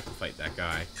didn't even have to fight that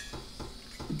guy.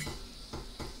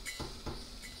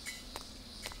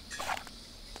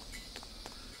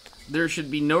 There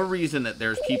should be no reason that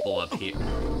there's people up here.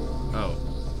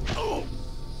 Oh.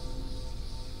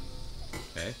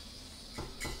 Okay.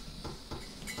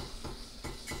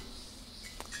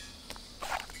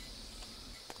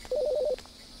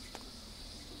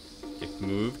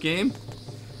 Move game?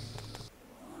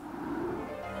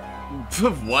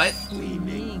 What?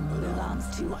 Swimming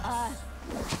belongs to us.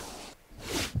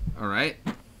 Alright.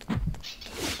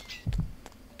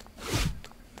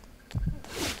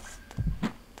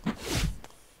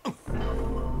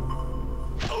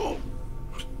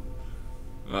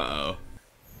 Uh-oh.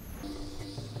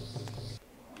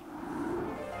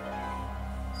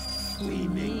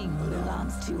 Swimming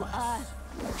belongs to us.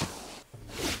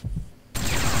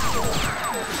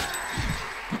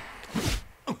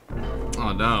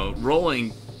 Oh no,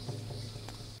 rolling.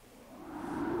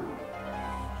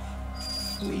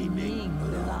 Swimming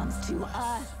belongs to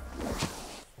us.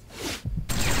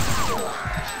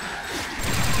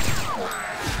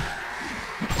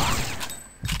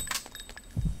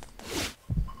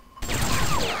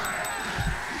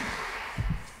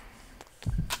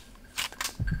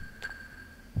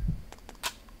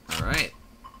 Alright.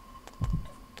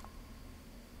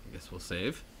 I guess we'll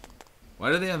save.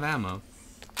 Why do they have ammo?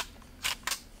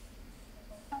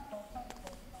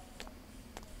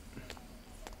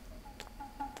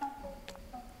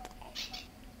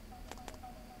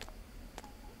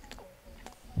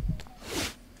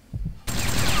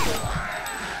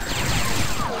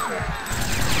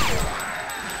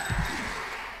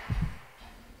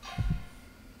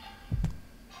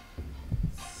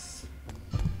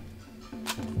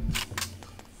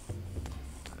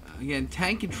 Again,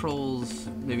 tank controls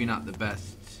maybe not the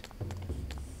best.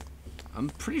 I'm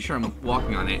pretty sure I'm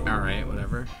walking on it. Alright,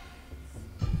 whatever.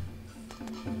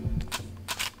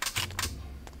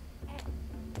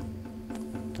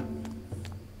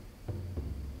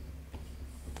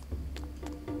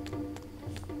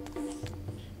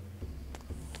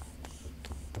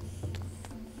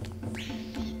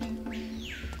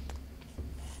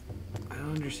 I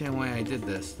don't understand why I did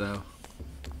this, though.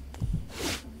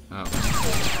 Oh.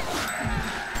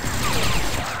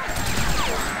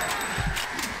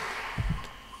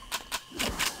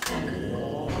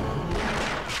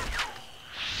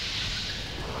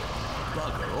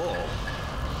 Bugger all.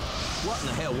 What in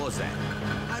the hell was that?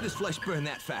 How does flesh burn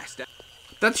that fast?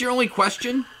 That's your only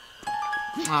question?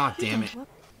 Aw, oh, damn it.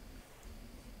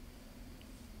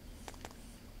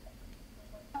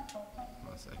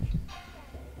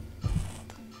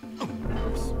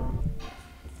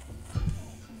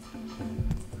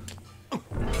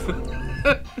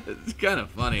 It's kind of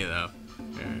funny though.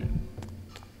 Alright.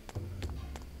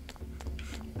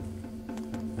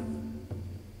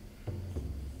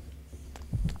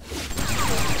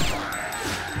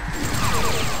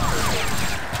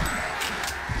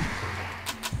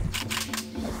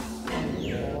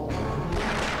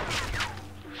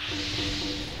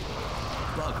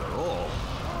 Bugger all.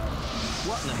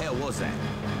 What in the hell was that?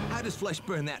 How does flesh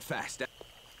burn that fast?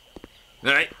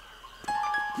 Alright.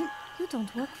 You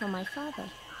don't work for my father.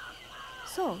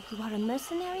 So, you are a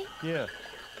mercenary? Yeah,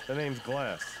 the name's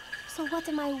Glass. So what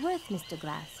am I worth, Mr.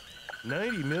 Glass?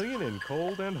 90 million in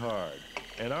cold and hard.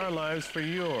 And our lives for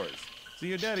yours. So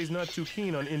your daddy's not too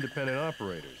keen on independent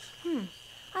operators.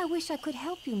 I wish I could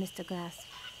help you, Mr. Glass.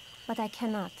 But I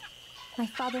cannot. My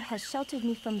father has sheltered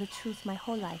me from the truth my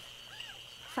whole life.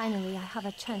 Finally, I have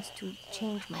a chance to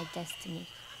change my destiny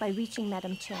by reaching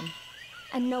Madame Chen.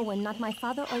 And no one, not my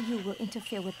father or you, will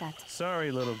interfere with that.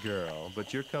 Sorry, little girl,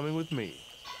 but you're coming with me.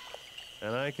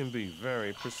 And I can be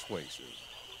very persuasive.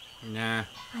 Nah.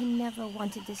 I never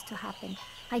wanted this to happen.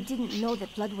 I didn't know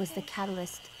that blood was the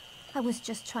catalyst. I was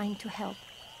just trying to help.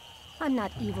 I'm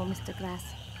not evil, Mr.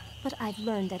 Glass. But I've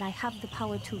learned that I have the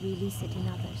power to release it in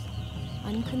others.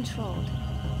 Uncontrolled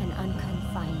and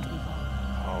unconfined evil.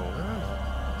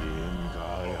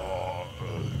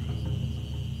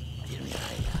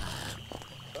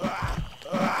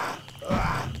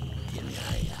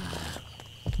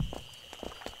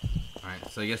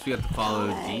 Alright, so I guess we have to follow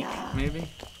Deep, maybe?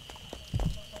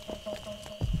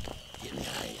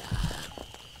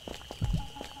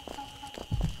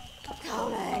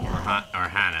 Or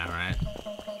Hana, right?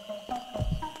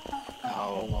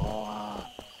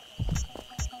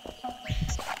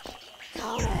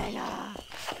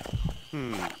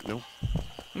 No.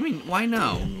 I mean, why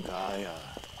no?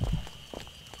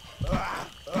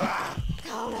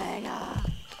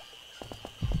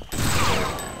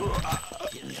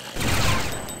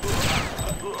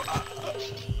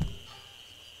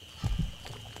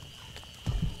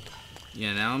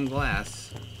 Yeah, now I'm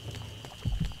Glass.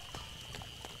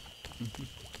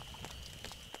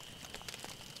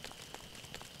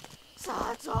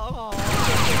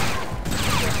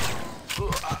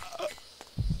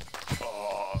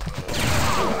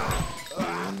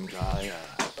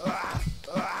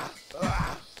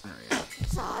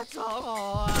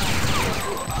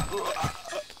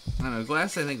 I don't know,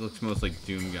 Glass I think looks most like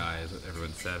Doom Guy, is what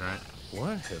everyone said, right?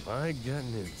 What have I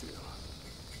gotten into?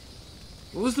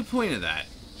 What was the point of that?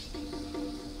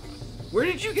 Where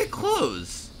did you get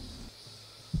clothes?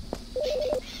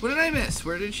 What did I miss?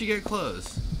 Where did she get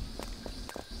clothes?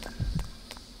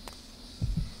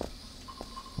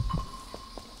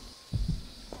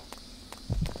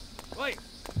 Wait!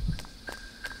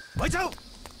 Wait out!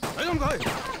 I don't go!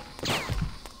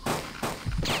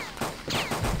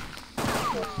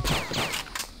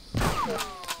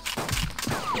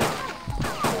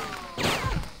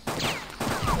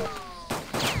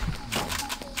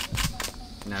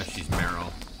 Now she's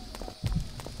Meryl.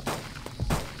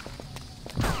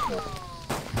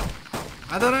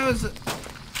 I thought I was...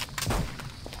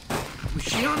 Was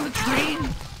she on the train?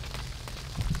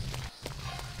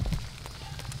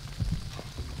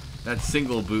 That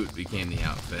single boot became the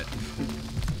outfit.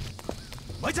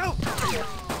 Wait out!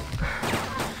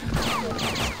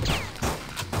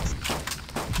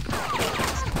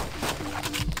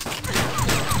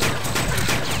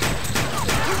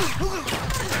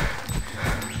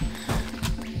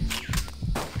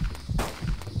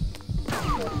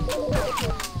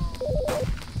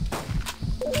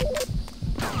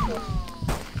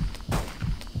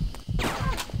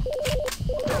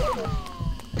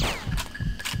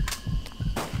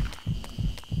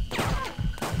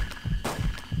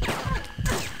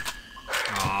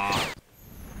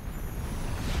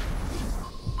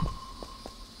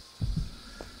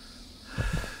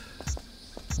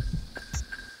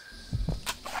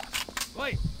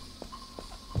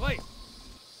 喂，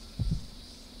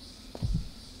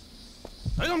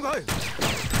睇冧佢！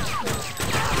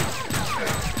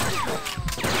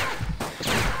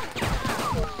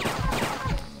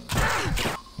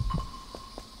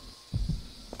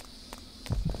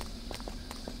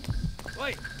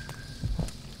喂，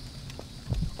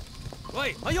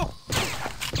喂，咪喐！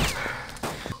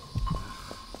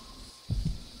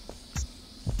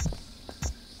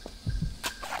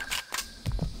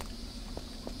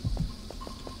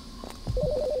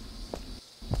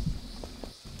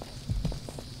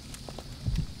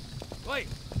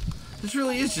 This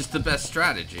really is just the best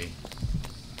strategy.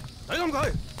睇冧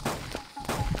佢！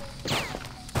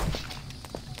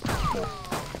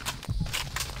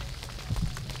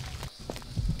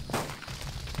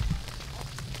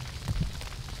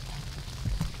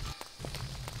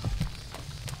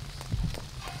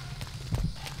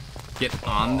 Get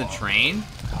on the train?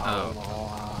 Oh.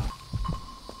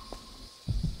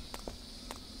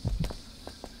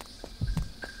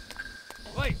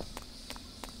 Wait.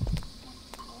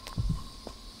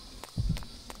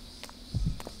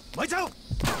咪走！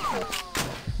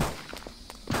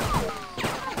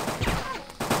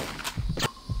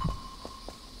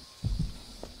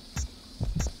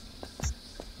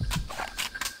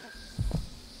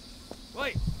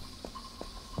 喂！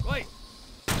喂！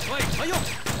喂！咪喐！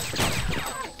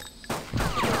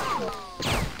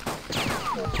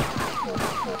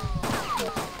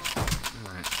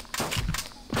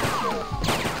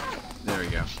 There we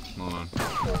go. Hold on.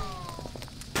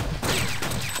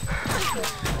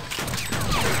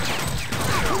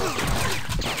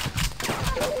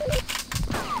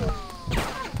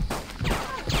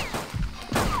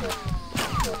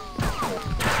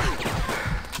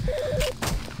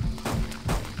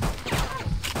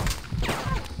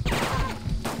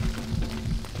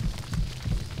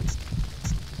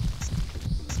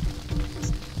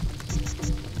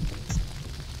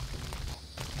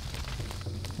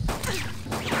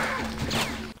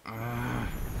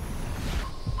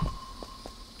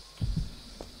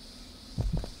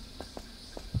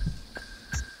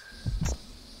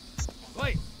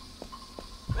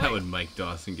 How would Mike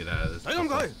Dawson get out of this?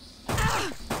 Alright,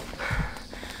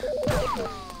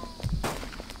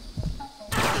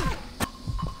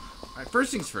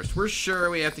 first things first. We're sure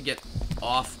we have to get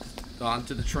off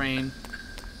onto the train.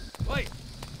 Wait.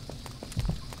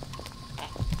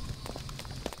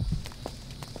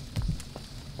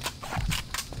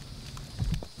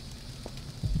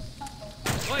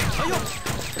 Wait.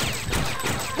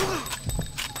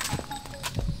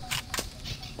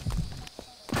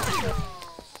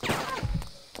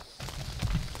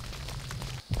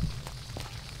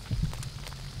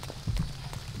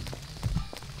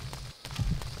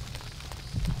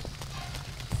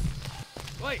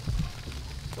 Wait!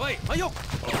 Wait! Ayok!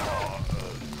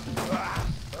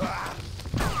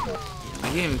 I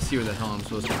can't even see where the hell I'm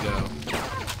supposed to go.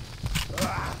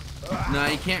 No,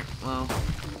 you can't. Well.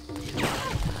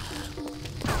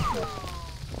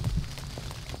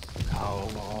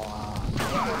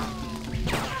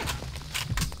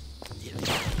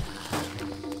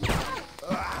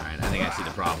 Alright, I think I see the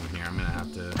problem here. I'm gonna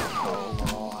have to.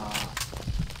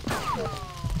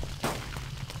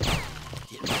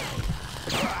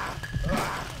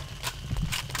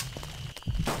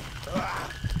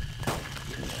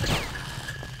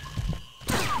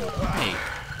 Hey.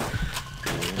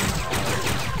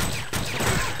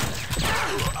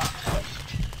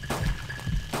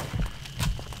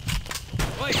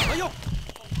 Wait, ayok!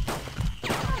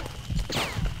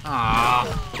 Ah.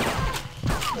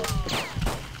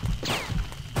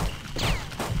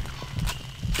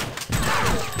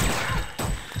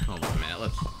 Hold on a minute.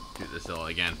 Let's do this all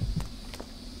again.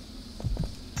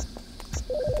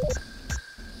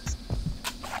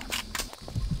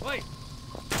 Wait!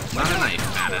 Not a knife,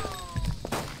 Hana.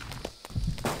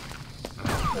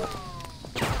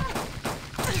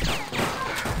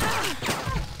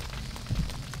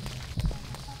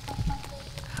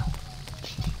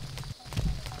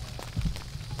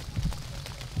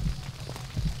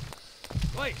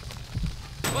 Wait!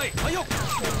 Wait! Ayok!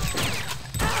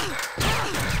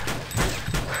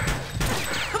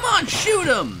 Come on, shoot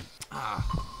him! Ah.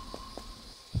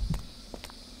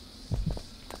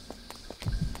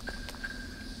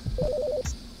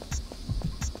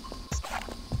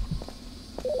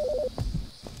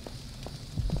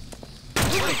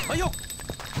 Ayok!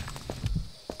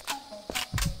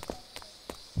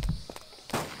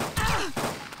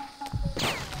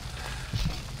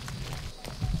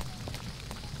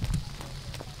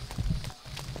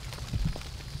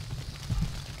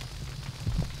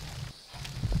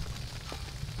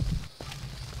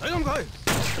 Thấy không coi?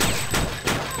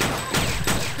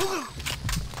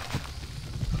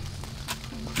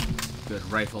 Good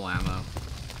rifle ammo.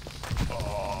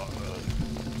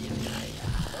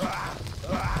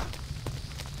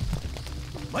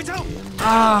 Lights out!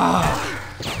 Ah!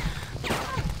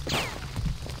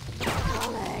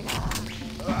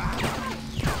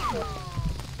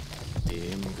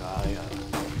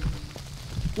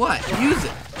 What? Use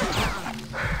it.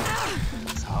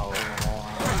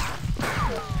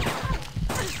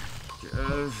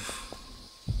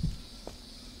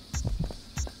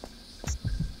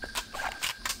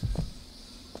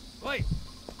 Wait!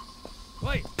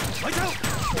 Wait! Lights out!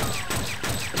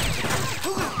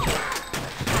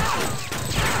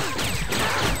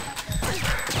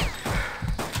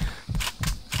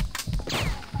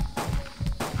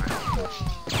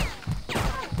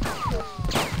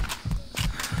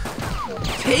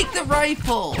 Take the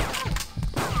rifle!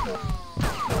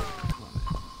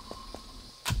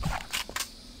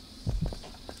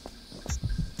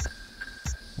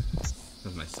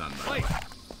 That's my son, by the way.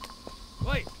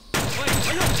 Wait!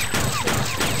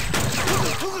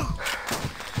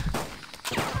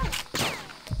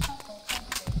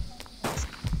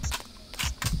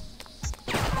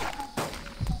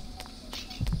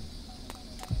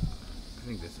 I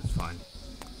think this is fine.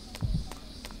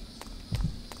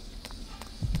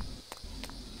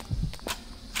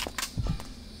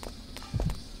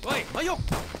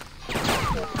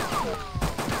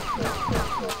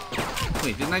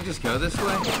 Wait, didn't I just go this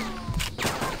way?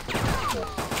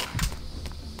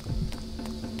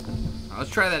 Let's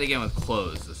try that again with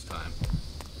clothes this time.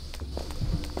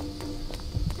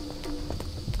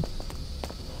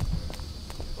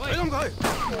 I don't go!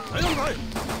 I don't go!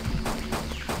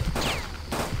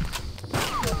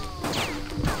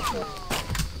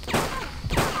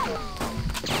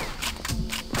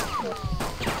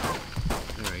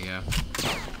 There we go.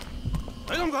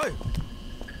 I don't go!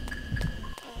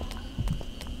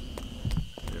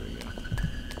 There we go.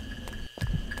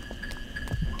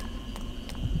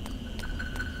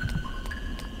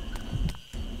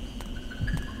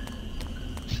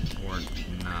 Or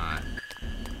not.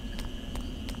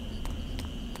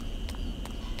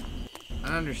 I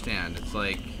don't understand. It's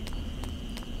like...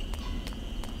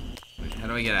 Wait, how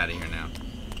do I get out of here now?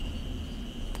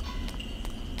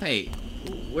 Hey,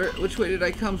 which way did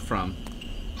I come from?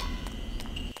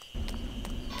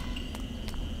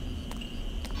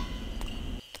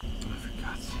 Oh, for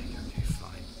God's sake. Okay,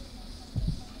 fine.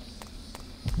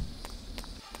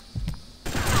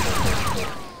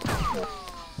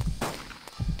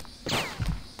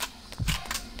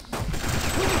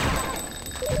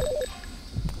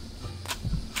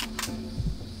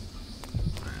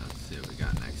 Alright, let's see what we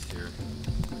got next here.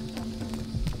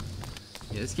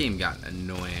 Yeah, this game got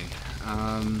annoying.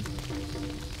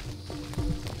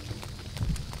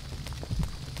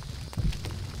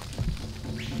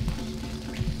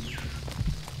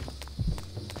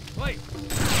 Wait!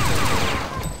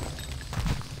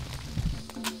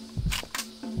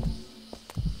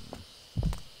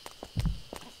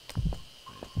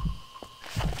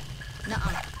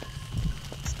 Nuh-uh.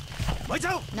 Lights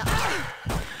out! Nuh-uh.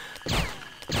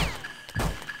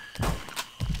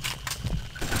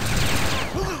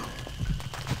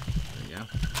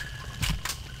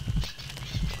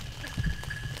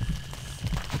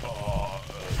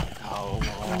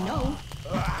 No.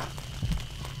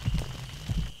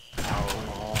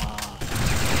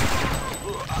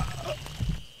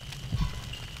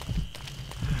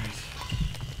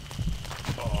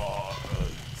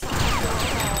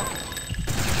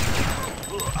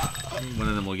 One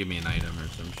of them will give me an item or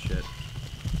some shit.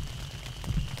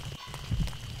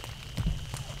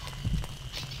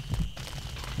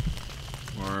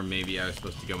 Or maybe I was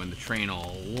supposed to go in the train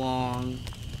all along.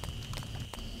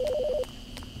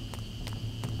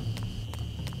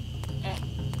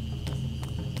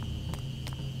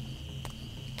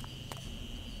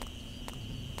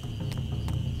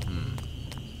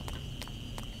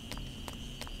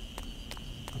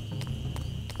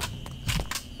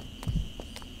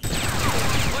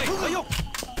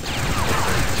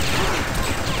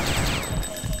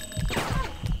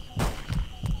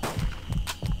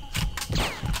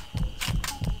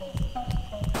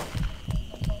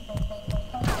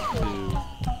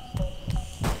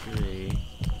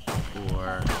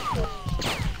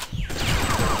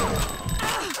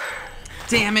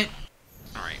 Damn it!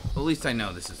 Alright, at least I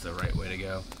know this is the right way to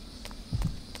go.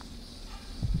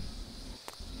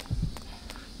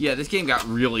 Yeah, this game got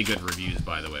really good reviews,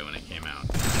 by the way, when it came out.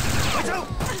 I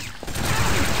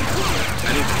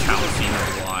think the Coliseum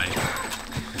is why.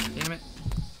 Damn it.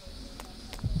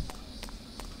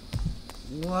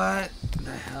 What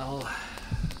the hell?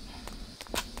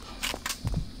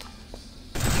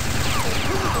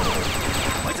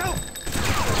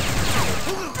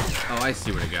 Oh, I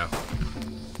see where to go.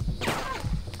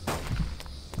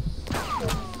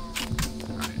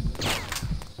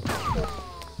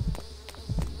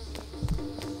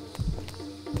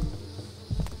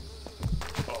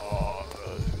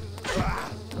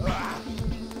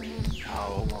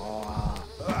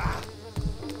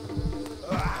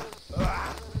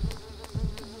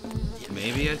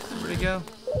 Maybe I see where to go.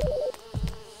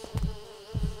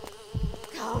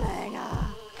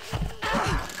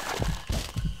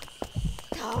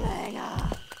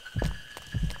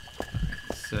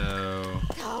 So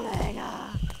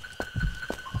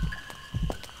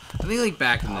I think like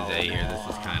back in the day here, this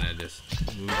was kind of just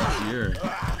moved here.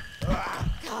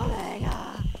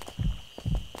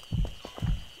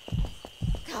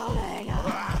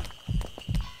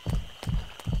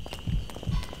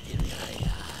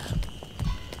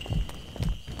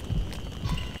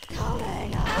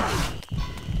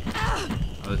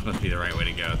 Oh, this must be the right way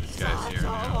to go. This guy's here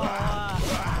now.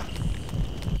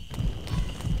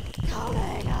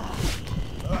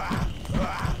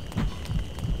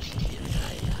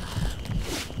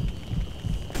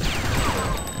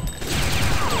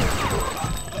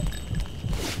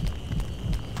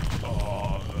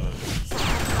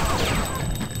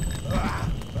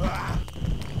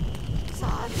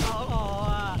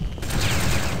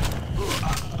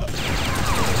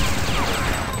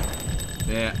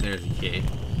 Yeah, there's a key.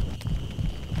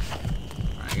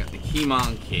 Alright, I got the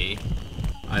Keymon key.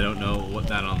 I don't know what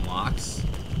that unlocks.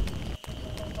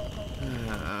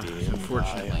 Which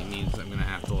unfortunately means I'm gonna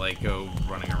have to like go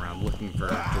running around looking for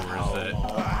doors that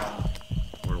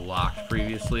were locked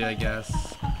previously, I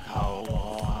guess. I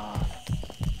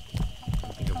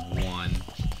think of one.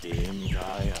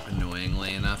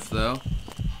 Annoyingly enough, though.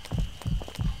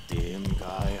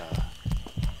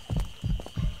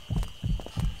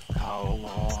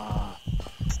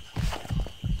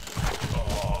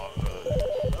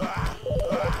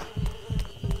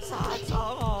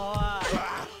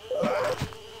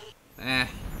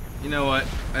 You know what?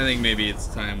 I think maybe it's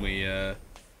time we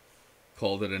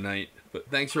called it a night. But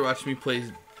thanks for watching me play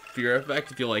Fear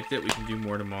Effect. If you liked it, we can do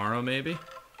more tomorrow, maybe.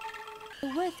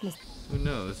 Who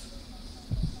knows?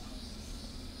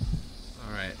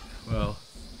 Alright, well,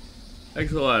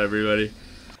 thanks a lot, everybody.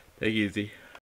 Take it easy.